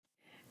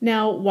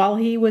 Now, while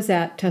he was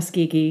at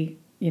Tuskegee,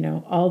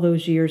 all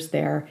those years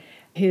there,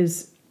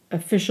 his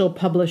official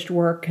published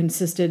work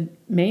consisted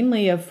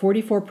mainly of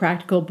 44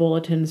 practical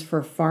bulletins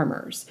for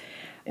farmers.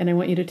 And I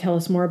want you to tell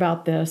us more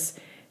about this.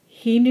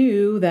 He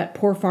knew that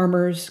poor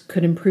farmers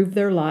could improve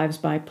their lives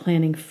by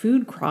planting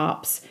food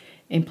crops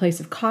in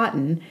place of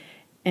cotton.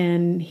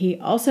 And he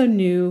also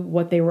knew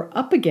what they were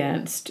up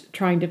against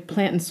trying to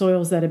plant in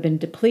soils that had been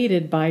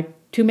depleted by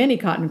too many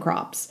cotton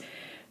crops.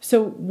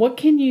 So what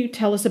can you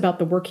tell us about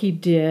the work he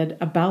did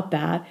about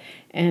that,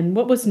 and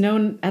what was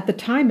known at the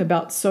time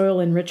about soil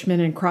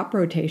enrichment and crop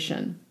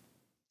rotation?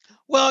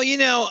 Well,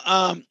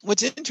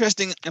 what's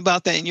interesting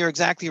about that, and you're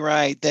exactly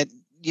right, that,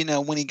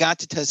 when he got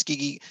to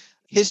Tuskegee,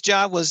 his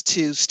job was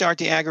to start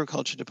the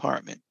agriculture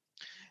department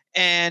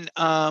and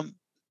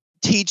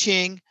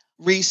teaching,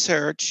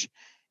 research,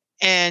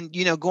 and,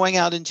 going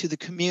out into the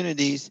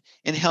communities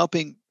and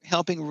helping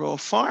rural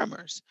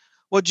farmers.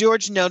 Well,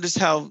 George noticed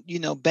how,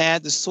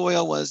 bad the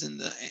soil was in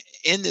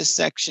this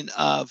section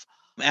of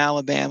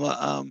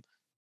Alabama.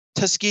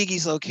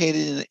 Tuskegee's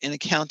located in a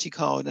county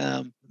called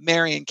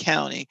Marion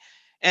County,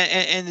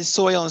 and the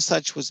soil and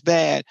such was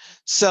bad.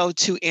 So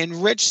to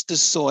enrich the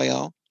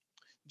soil,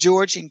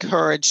 George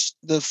encouraged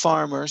the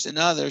farmers and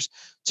others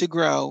to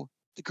grow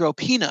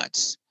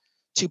peanuts,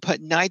 to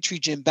put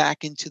nitrogen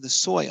back into the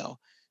soil,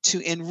 to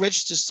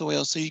enrich the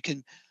soil so you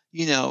can,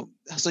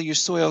 so your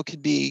soil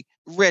could be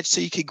rich, so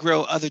you could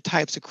grow other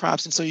types of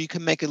crops, and so you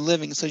can make a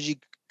living, so you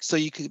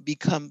could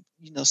become,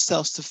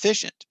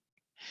 self-sufficient.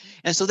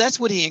 And so that's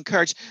what he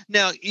encouraged.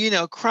 Now,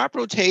 crop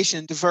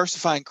rotation,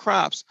 diversifying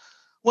crops,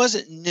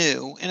 wasn't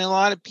new, and a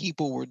lot of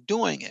people were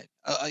doing it.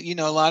 A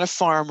lot of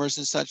farmers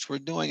and such were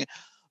doing it,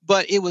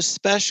 but it was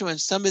special, and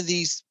some of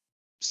these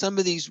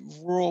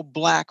rural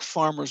Black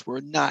farmers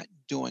were not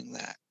doing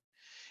that.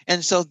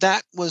 And so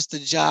that was the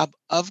job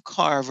of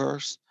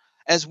Carver's,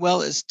 as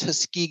well as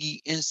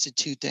Tuskegee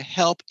Institute, to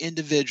help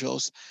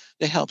individuals,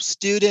 to help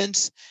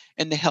students,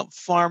 and to help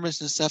farmers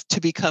and stuff to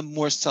become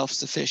more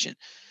self-sufficient.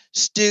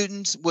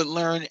 Students would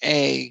learn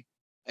a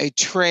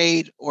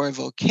trade or a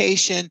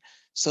vocation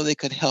so they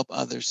could help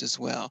others as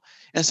well.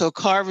 And so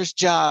Carver's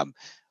job,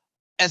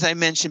 as I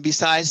mentioned,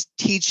 besides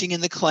teaching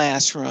in the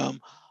classroom,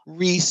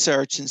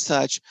 research and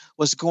such,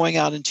 was going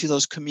out into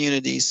those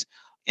communities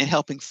and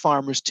helping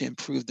farmers to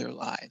improve their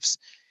lives.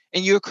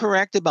 And you're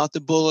correct about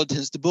the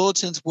bulletins. The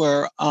bulletins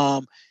were,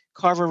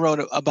 Carver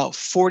wrote about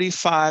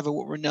 45 of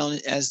what were known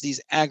as these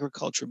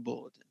agriculture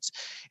bulletins.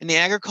 And the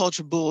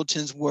agriculture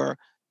bulletins were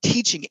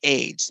teaching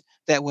aids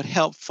that would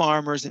help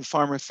farmers and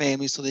farmer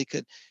families so they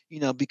could,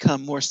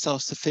 become more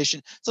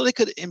self-sufficient, so they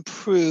could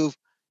improve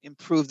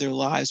their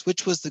lives,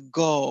 which was the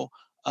goal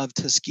of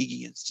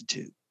Tuskegee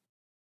Institute.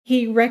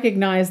 He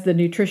recognized the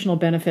nutritional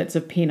benefits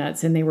of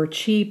peanuts, and they were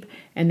cheap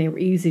and they were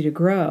easy to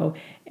grow.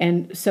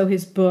 And so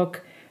his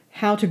book,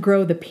 How to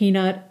Grow the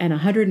Peanut and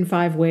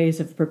 105 Ways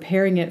of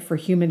Preparing It for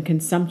Human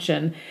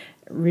Consumption,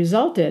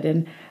 resulted.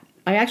 And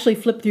I actually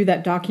flipped through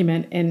that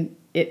document, and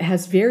It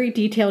has very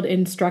detailed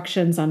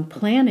instructions on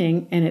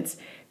planning, and it's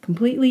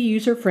completely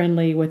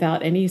user-friendly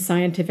without any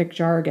scientific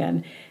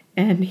jargon.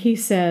 And he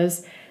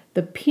says,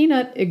 the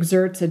peanut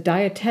exerts a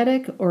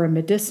dietetic or a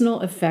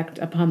medicinal effect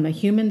upon the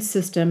human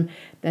system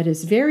that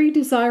is very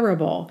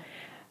desirable.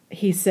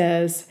 He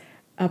says,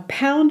 a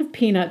pound of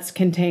peanuts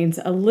contains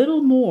a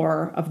little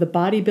more of the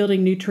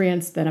bodybuilding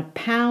nutrients than a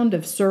pound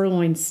of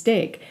sirloin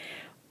steak,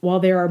 while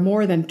there are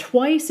more than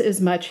twice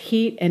as much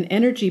heat and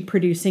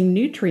energy-producing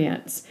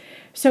nutrients.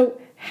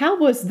 So how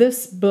was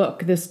this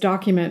book, this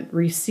document,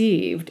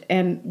 received?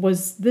 And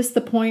was this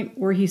the point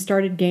where he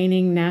started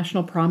gaining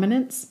national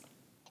prominence?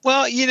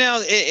 Well,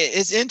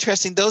 it's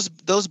interesting,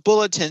 those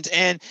bulletins.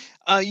 And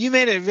you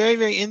made a very,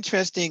 very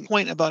interesting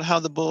point about how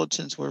the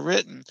bulletins were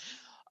written.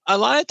 A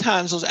lot of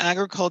times those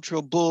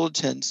agricultural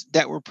bulletins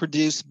that were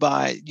produced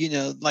by,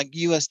 like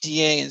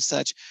USDA and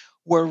such,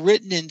 were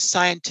written in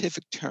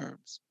scientific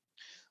terms.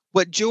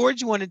 What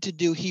George wanted to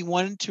do, he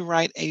wanted to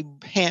write a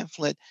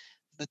pamphlet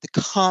that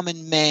the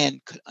common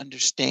man could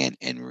understand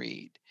and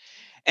read.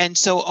 And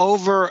so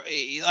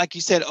like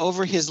you said,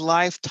 over his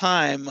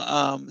lifetime,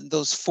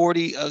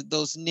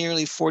 those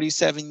nearly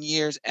 47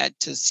 years at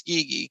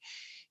Tuskegee,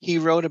 he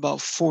wrote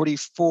about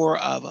 44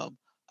 of them.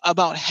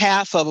 About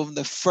half of them,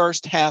 the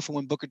first half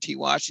when Booker T.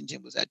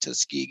 Washington was at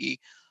Tuskegee,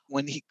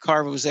 when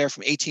Carver was there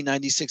from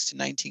 1896 to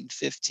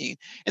 1915.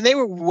 And they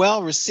were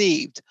well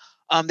received.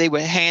 They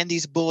would hand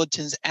these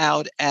bulletins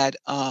out at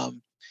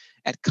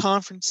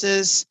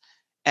conferences,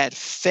 at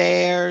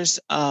fairs.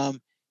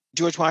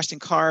 George Washington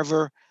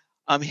Carver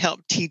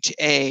helped teach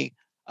a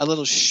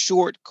little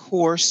short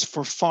course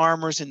for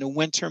farmers in the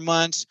winter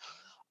months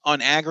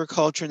on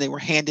agriculture, and they were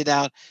handed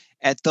out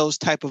at those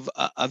type of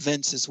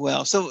events as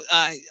well. So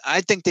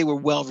I think they were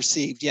well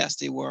received. Yes,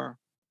 they were.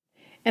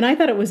 And I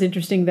thought it was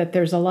interesting that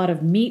there's a lot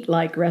of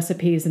meat-like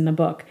recipes in the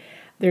book.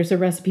 There's a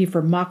recipe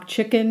for mock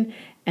chicken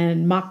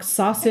and mock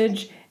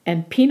sausage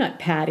and peanut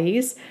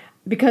patties,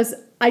 because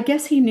I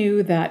guess he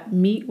knew that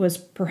meat was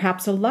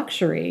perhaps a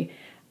luxury.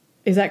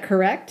 Is that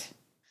correct?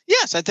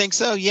 Yes, I think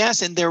so.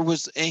 Yes, and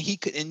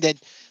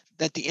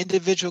that the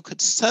individual could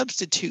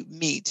substitute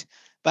meat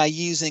by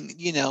using,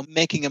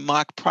 making a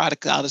mock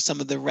product out of some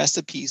of the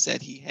recipes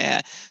that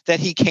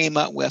he came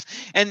up with.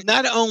 And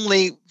not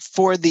only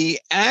for the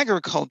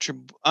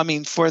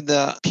for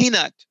the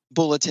peanut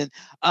bulletin,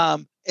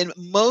 in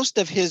most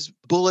of his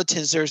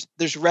bulletins,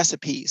 there's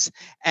recipes.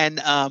 And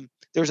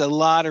there's a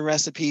lot of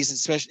recipes,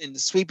 especially in the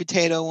sweet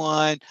potato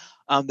one,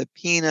 the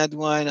peanut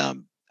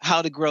one,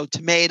 how to grow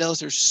tomatoes.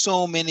 There's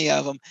so many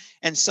of them,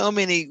 and so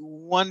many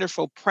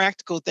wonderful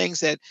practical things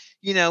that,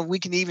 we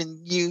can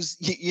even use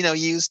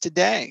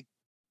today.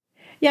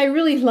 Yeah, I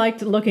really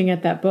liked looking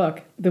at that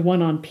book, the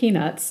one on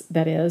peanuts,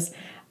 that is,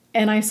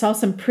 and I saw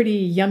some pretty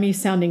yummy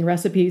sounding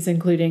recipes,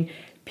 including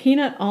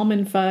peanut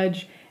almond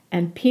fudge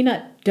and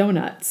peanut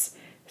donuts.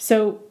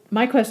 So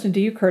my question to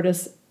you,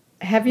 Curtis,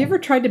 have you ever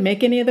tried to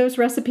make any of those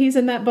recipes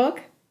in that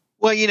book?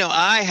 Well,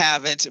 I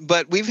haven't,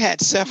 but we've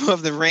had several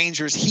of the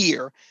Rangers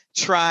here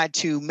try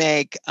to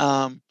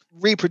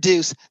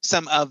reproduce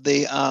some of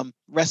the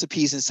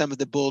recipes and some of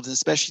the bulletins,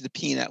 especially the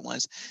peanut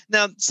ones.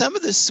 Now, some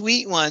of the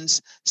sweet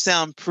ones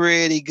sound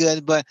pretty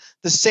good, but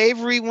the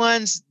savory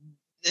ones,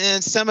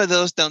 some of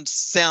those don't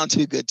sound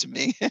too good to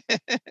me.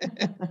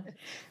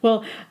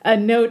 Well, a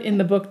note in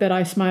the book that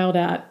I smiled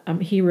at,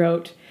 he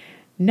wrote,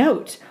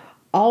 "Note,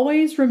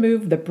 always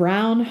remove the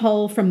brown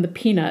hull from the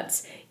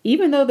peanuts,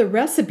 even though the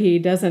recipe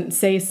doesn't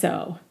say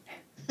so."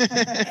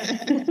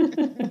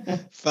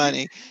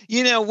 Funny.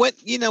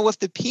 With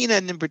the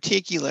peanut in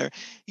particular,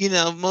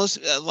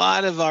 a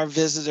lot of our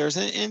visitors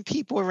and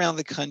people around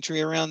the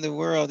country, around the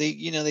world,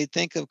 they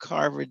think of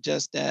Carver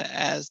just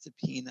as the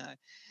peanut.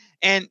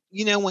 And,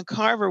 when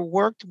Carver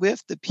worked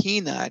with the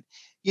peanut,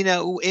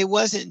 it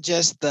wasn't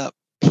just the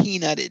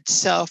peanut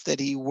itself that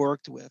he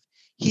worked with.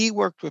 He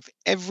worked with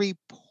every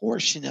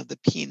portion of the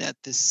peanut,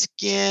 the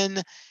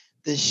skin,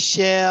 the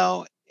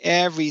shell,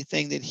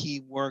 everything that he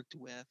worked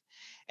with.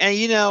 And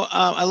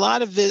a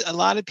lot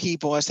of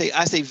people, I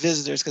say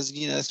visitors because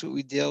that's what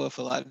we deal with,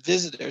 a lot of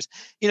visitors.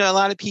 A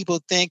lot of people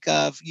think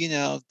of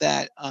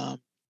that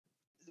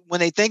when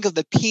they think of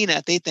the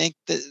peanut, they think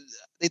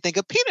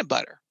of peanut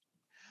butter.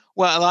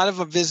 Well, a lot of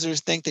our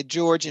visitors think that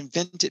George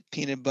invented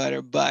peanut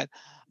butter, but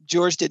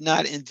George did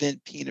not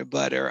invent peanut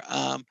butter.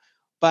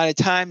 By the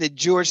time that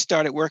George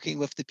started working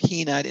with the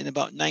peanut in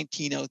about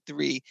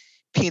 1903,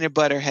 peanut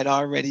butter had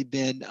already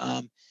been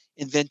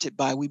invented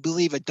by, we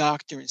believe, a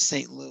doctor in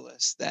St.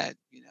 Louis that,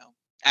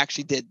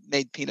 actually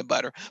made peanut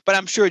butter. But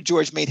I'm sure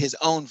George made his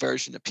own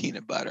version of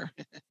peanut butter.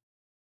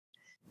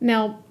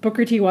 Now,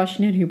 Booker T.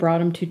 Washington, who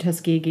brought him to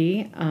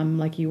Tuskegee,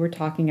 like you were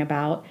talking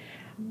about,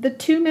 the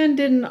two men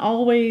didn't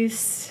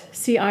always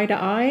see eye to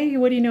eye.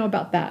 What do you know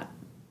about that?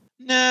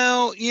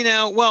 No,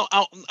 well,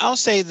 I'll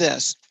say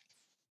this.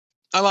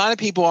 A lot of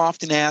people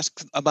often ask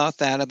about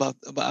that,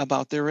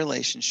 about their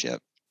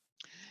relationship.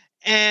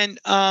 And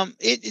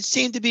it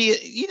seemed to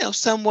be,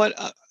 somewhat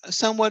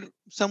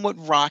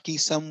rocky,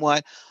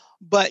 somewhat.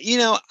 But,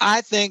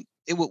 I think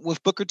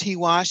with Booker T.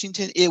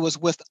 Washington, it was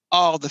with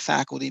all the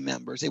faculty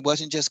members. It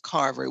wasn't just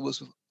Carver. It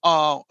was with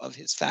all of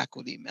his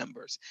faculty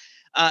members.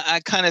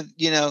 I kind of,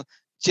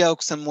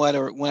 joke somewhat,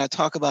 or when I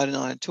talk about it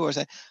on tours,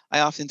 I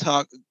often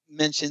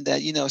mention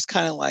that, it's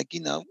kind of like,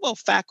 well,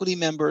 faculty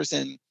members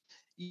and,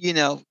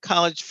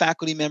 college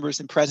faculty members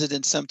and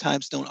presidents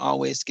sometimes don't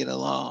always get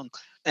along.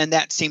 And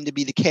that seemed to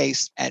be the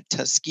case at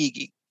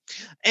Tuskegee.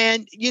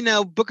 And,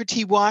 Booker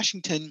T.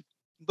 Washington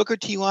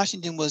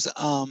was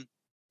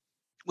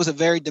a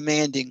very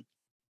demanding,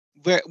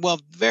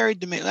 very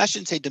demanding. I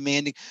shouldn't say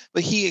demanding,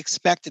 but he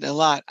expected a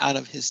lot out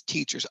of his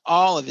teachers,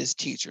 all of his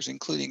teachers,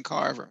 including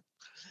Carver.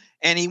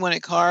 And he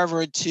wanted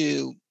Carver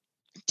to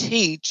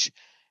teach,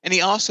 and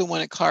he also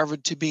wanted Carver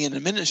to be an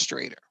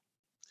administrator.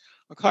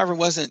 Well, Carver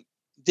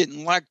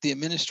didn't like the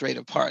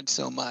administrative part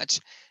so much.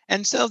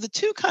 And so the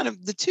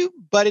two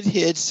butted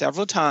heads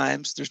several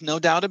times. There's no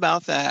doubt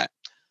about that.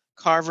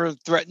 Carver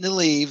threatened to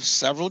leave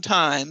several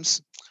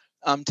times,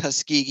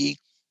 Tuskegee.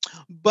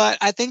 But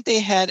I think they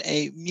had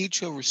a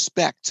mutual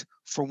respect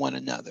for one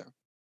another.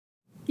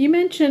 You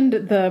mentioned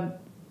the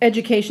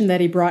education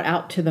that he brought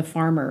out to the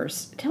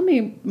farmers. Tell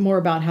me more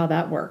about how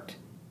that worked.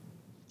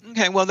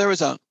 Okay, well, there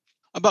was about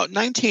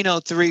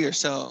 1903 or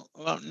so,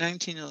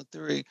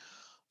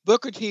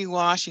 Booker T.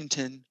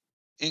 Washington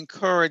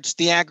encouraged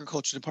the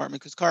agriculture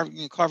department, because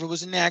Carver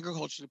was in the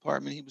agriculture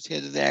department. He was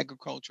head of the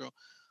agricultural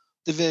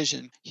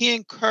division. He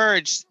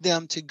encouraged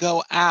them to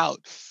go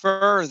out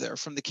further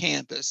from the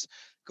campus,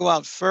 go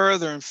out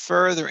further and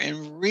further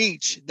and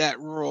reach that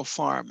rural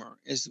farmer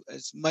as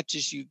much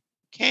as you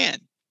can.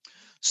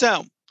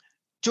 So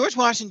George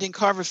Washington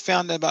Carver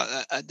found out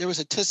about there was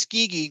a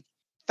Tuskegee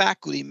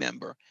faculty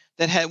member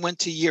that had went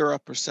to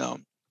Europe or so,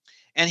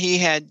 and he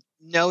had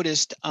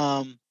noticed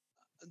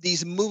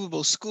these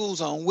movable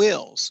schools on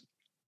wheels.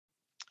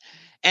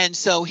 And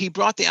so he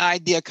brought the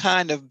idea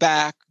kind of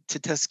back to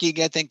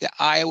Tuskegee. I think that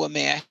Iowa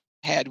may have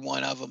had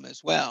one of them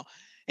as well.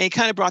 And he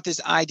kind of brought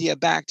this idea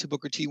back to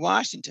Booker T.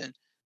 Washington,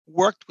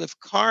 worked with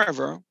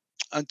Carver,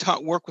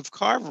 worked with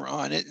Carver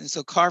on it. And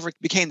so Carver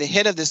became the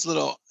head of this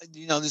little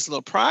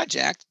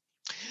project.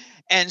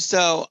 And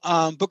so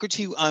Booker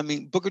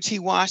T.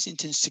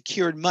 Washington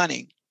secured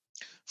money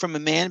from a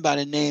man by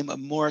the name of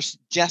Morris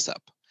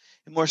Jessup.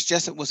 And Morris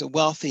Jessup was a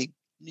wealthy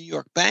New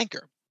York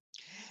banker.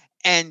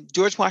 And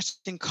George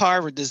Washington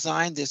Carver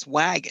designed this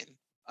wagon,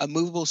 a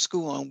movable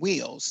school on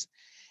wheels,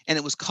 and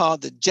it was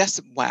called the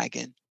Jessup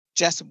wagon,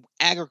 Jessup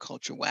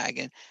agriculture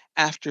wagon,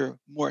 after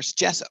Morris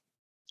Jessup.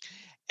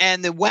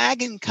 And the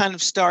wagon kind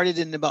of started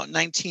in about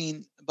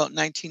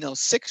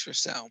 1906 or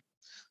so.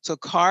 So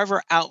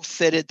Carver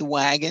outfitted the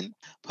wagon,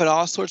 put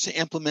all sorts of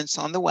implements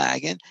on the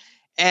wagon,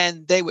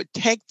 and they would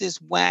take this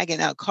wagon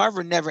out.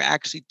 Carver never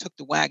actually took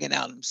the wagon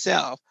out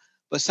himself,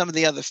 but some of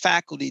the other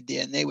faculty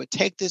did. And they would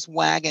take this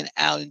wagon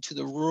out into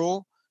the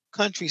rural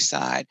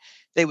countryside.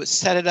 They would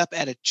set it up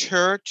at a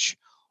church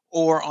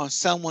or on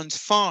someone's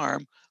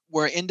farm,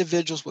 where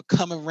individuals would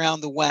come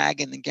around the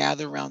wagon and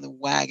gather around the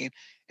wagon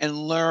and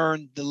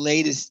learn the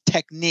latest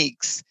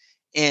techniques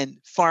in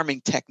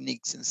farming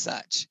techniques and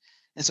such.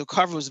 And so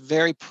Carver was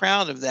very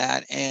proud of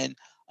that and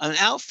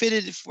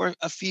outfitted it for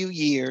a few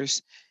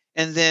years.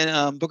 And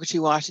then Booker T.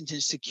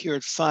 Washington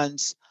secured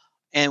funds,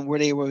 and where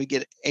they were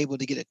able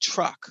to get a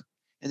truck.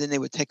 And then they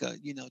would take a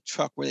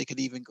truck where they could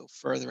even go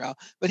further out.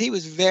 But he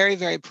was very,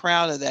 very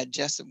proud of that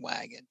Jessup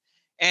wagon.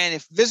 And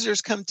if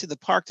visitors come to the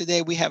park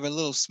today, we have a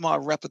little small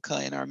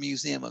replica in our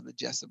museum of the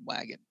Jessup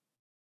wagon.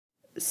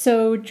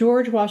 So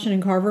George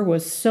Washington Carver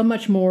was so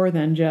much more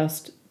than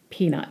just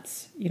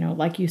peanuts.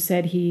 Like you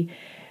said, he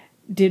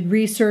did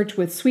research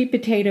with sweet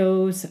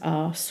potatoes,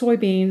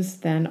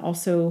 soybeans, then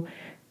also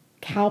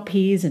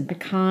cowpeas and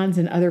pecans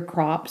and other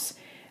crops.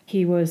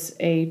 He was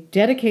a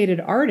dedicated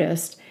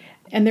artist,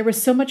 and there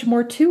was so much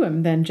more to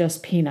him than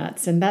just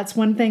peanuts. And that's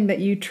one thing that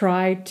you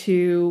try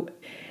to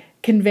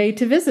convey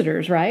to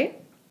visitors, right?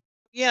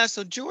 Yeah,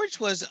 so George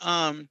was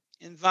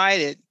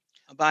invited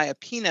by a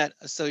peanut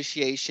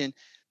association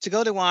to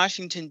go to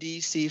Washington,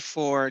 D.C.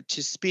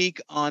 to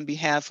speak on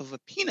behalf of a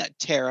peanut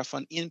tariff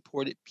on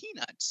imported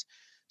peanuts.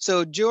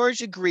 So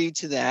George agreed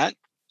to that.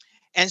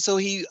 And so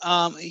he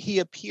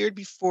appeared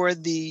before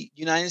the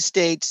United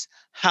States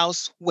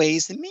House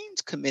Ways and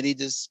Means Committee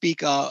to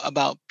speak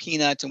about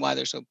peanuts and why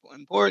they're so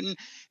important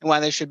and why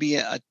there should be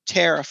a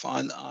tariff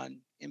on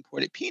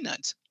imported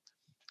peanuts.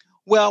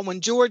 Well,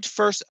 when George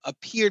first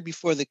appeared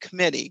before the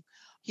committee,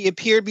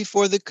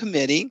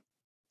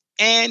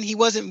 and he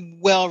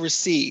wasn't well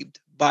received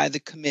by the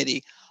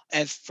committee.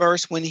 At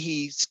first, when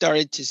he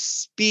started to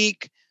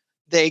speak,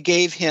 they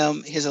gave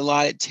him his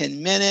allotted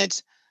 10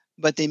 minutes,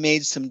 but they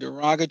made some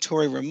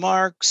derogatory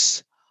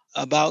remarks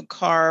about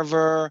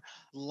Carver,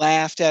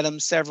 laughed at him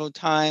several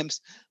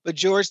times. But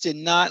George did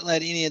not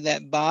let any of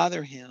that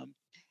bother him.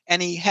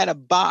 And he had a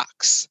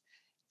box.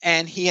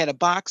 And he had a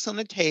box on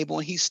the table,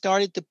 and he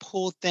started to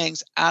pull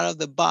things out of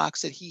the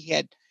box that he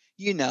had,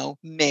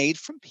 made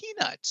from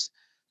peanuts.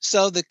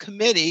 So the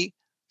committee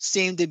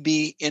seemed to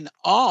be in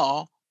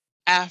awe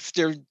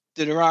after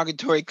the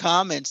derogatory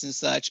comments and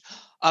such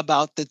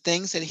about the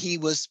things that he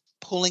was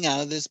pulling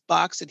out of this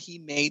box that he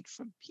made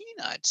from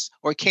peanuts,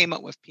 or came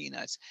up with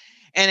peanuts.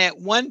 And at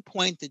one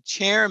point, the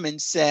chairman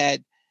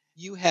said,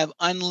 "You have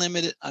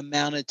unlimited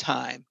amount of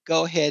time.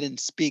 Go ahead and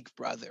speak,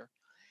 brother."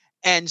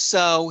 And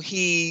so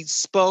he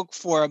spoke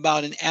for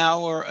about an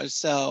hour or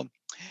so.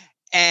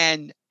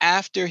 And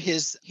after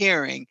his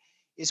hearing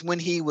is when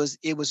it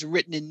was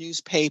written in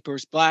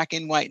newspapers, black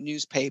and white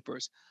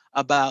newspapers,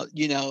 about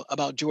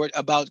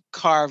about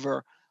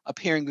Carver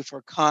appearing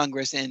before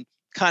Congress and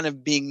kind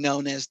of being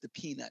known as the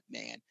Peanut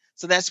Man.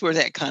 So that's where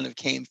that kind of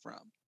came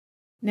from.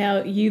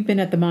 Now, you've been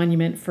at the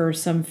monument for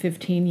some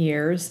 15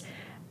 years.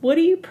 What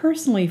do you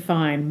personally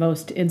find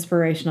most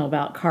inspirational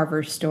about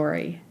Carver's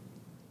story?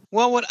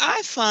 Well, what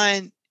I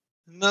find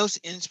most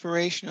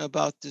inspirational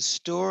about the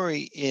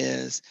story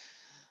is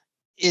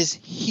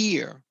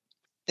here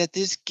that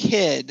this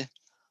kid,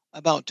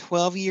 about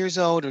 12 years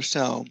old or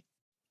so,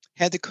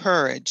 had the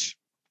courage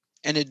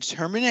and a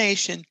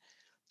determination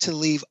to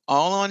leave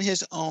all on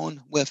his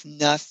own with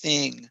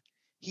nothing.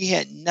 He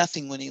had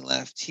nothing when he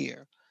left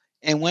here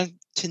and went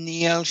to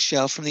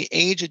Neosho from the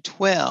age of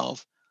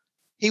 12.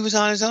 He was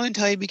on his own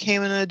until he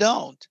became an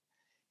adult.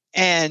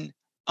 And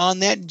on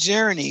that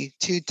journey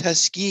to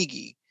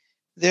Tuskegee,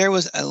 there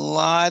was a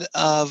lot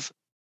of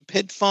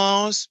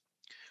pitfalls.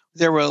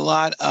 There were a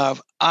lot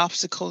of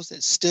obstacles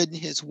that stood in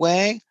his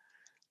way,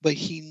 but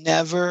he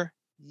never,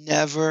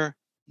 never,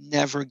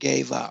 never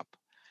gave up.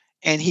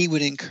 And he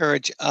would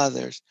encourage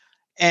others.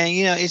 And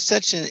it's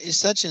such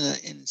an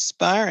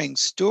inspiring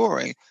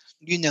story.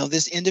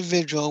 This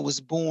individual was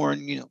born,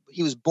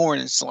 he was born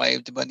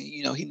enslaved, but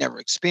he never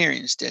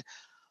experienced it.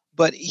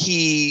 But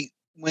he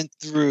went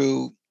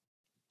through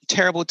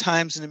terrible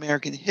times in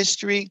American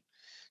history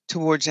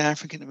towards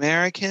African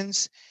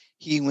Americans.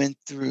 He went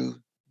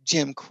through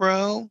Jim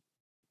Crow,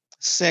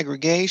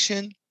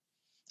 segregation,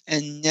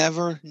 and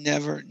never,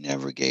 never,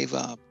 never gave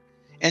up.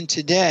 And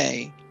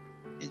today,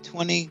 in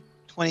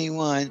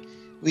 2021,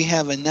 we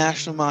have a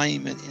national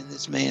monument in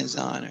this man's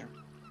honor.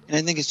 And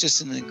I think it's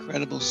just an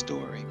incredible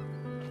story.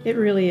 It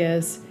really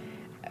is.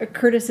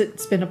 Curtis,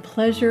 it's been a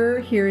pleasure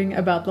hearing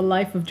about the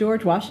life of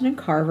George Washington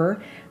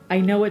Carver. I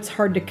know it's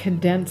hard to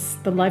condense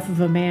the life of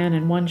a man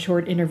in one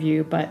short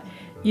interview, but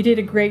you did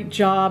a great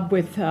job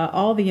with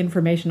all the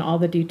information, all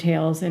the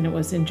details, and it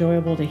was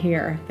enjoyable to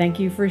hear. Thank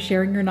you for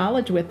sharing your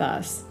knowledge with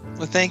us.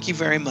 Well, thank you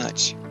very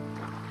much.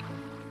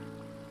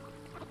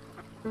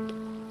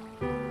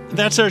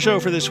 That's our show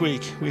for this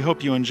week. We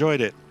hope you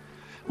enjoyed it.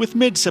 With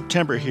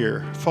mid-September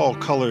here, fall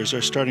colors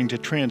are starting to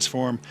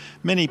transform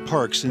many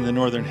parks in the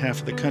northern half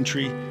of the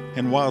country,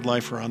 and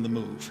wildlife are on the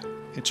move.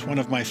 It's one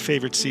of my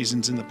favorite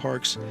seasons in the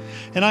parks,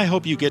 and I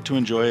hope you get to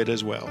enjoy it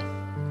as well.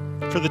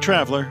 For The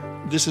Traveler,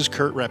 this is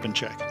Kurt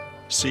Repenchek.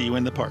 See you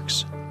in the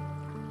parks.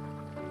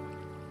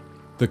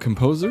 The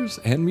composers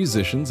and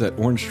musicians at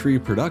Orange Tree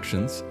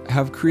Productions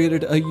have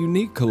created a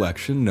unique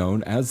collection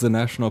known as the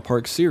National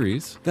Park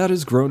Series that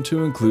has grown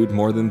to include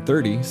more than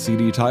 30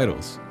 CD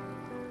titles.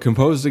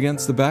 Composed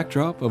against the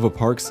backdrop of a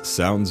park's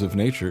sounds of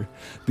nature,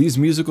 these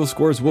musical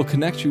scores will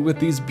connect you with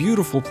these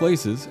beautiful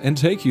places and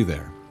take you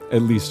there,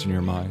 at least in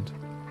your mind.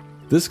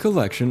 This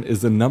collection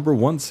is the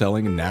 #1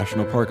 selling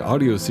National Park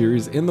audio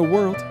series in the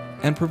world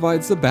and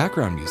provides the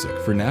background music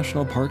for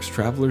National Parks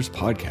Travelers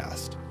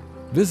podcast.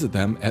 Visit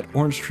them at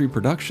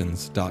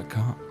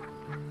orangetreeproductions.com.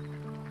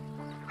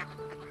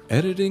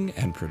 Editing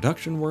and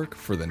production work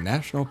for the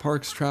National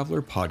Parks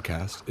Traveler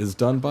podcast is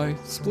done by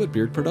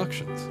Splitbeard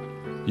Productions.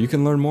 You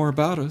can learn more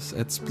about us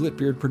at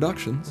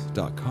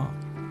splitbeardproductions.com.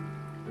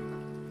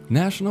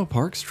 National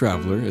Parks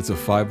Traveler is a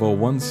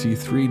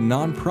 501c3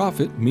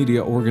 nonprofit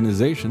media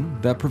organization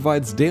that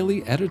provides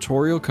daily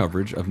editorial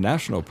coverage of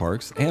national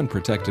parks and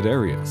protected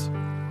areas.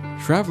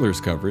 Traveler's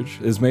coverage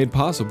is made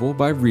possible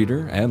by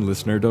reader and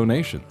listener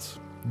donations.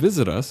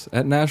 Visit us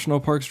at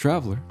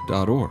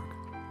nationalparkstraveler.org.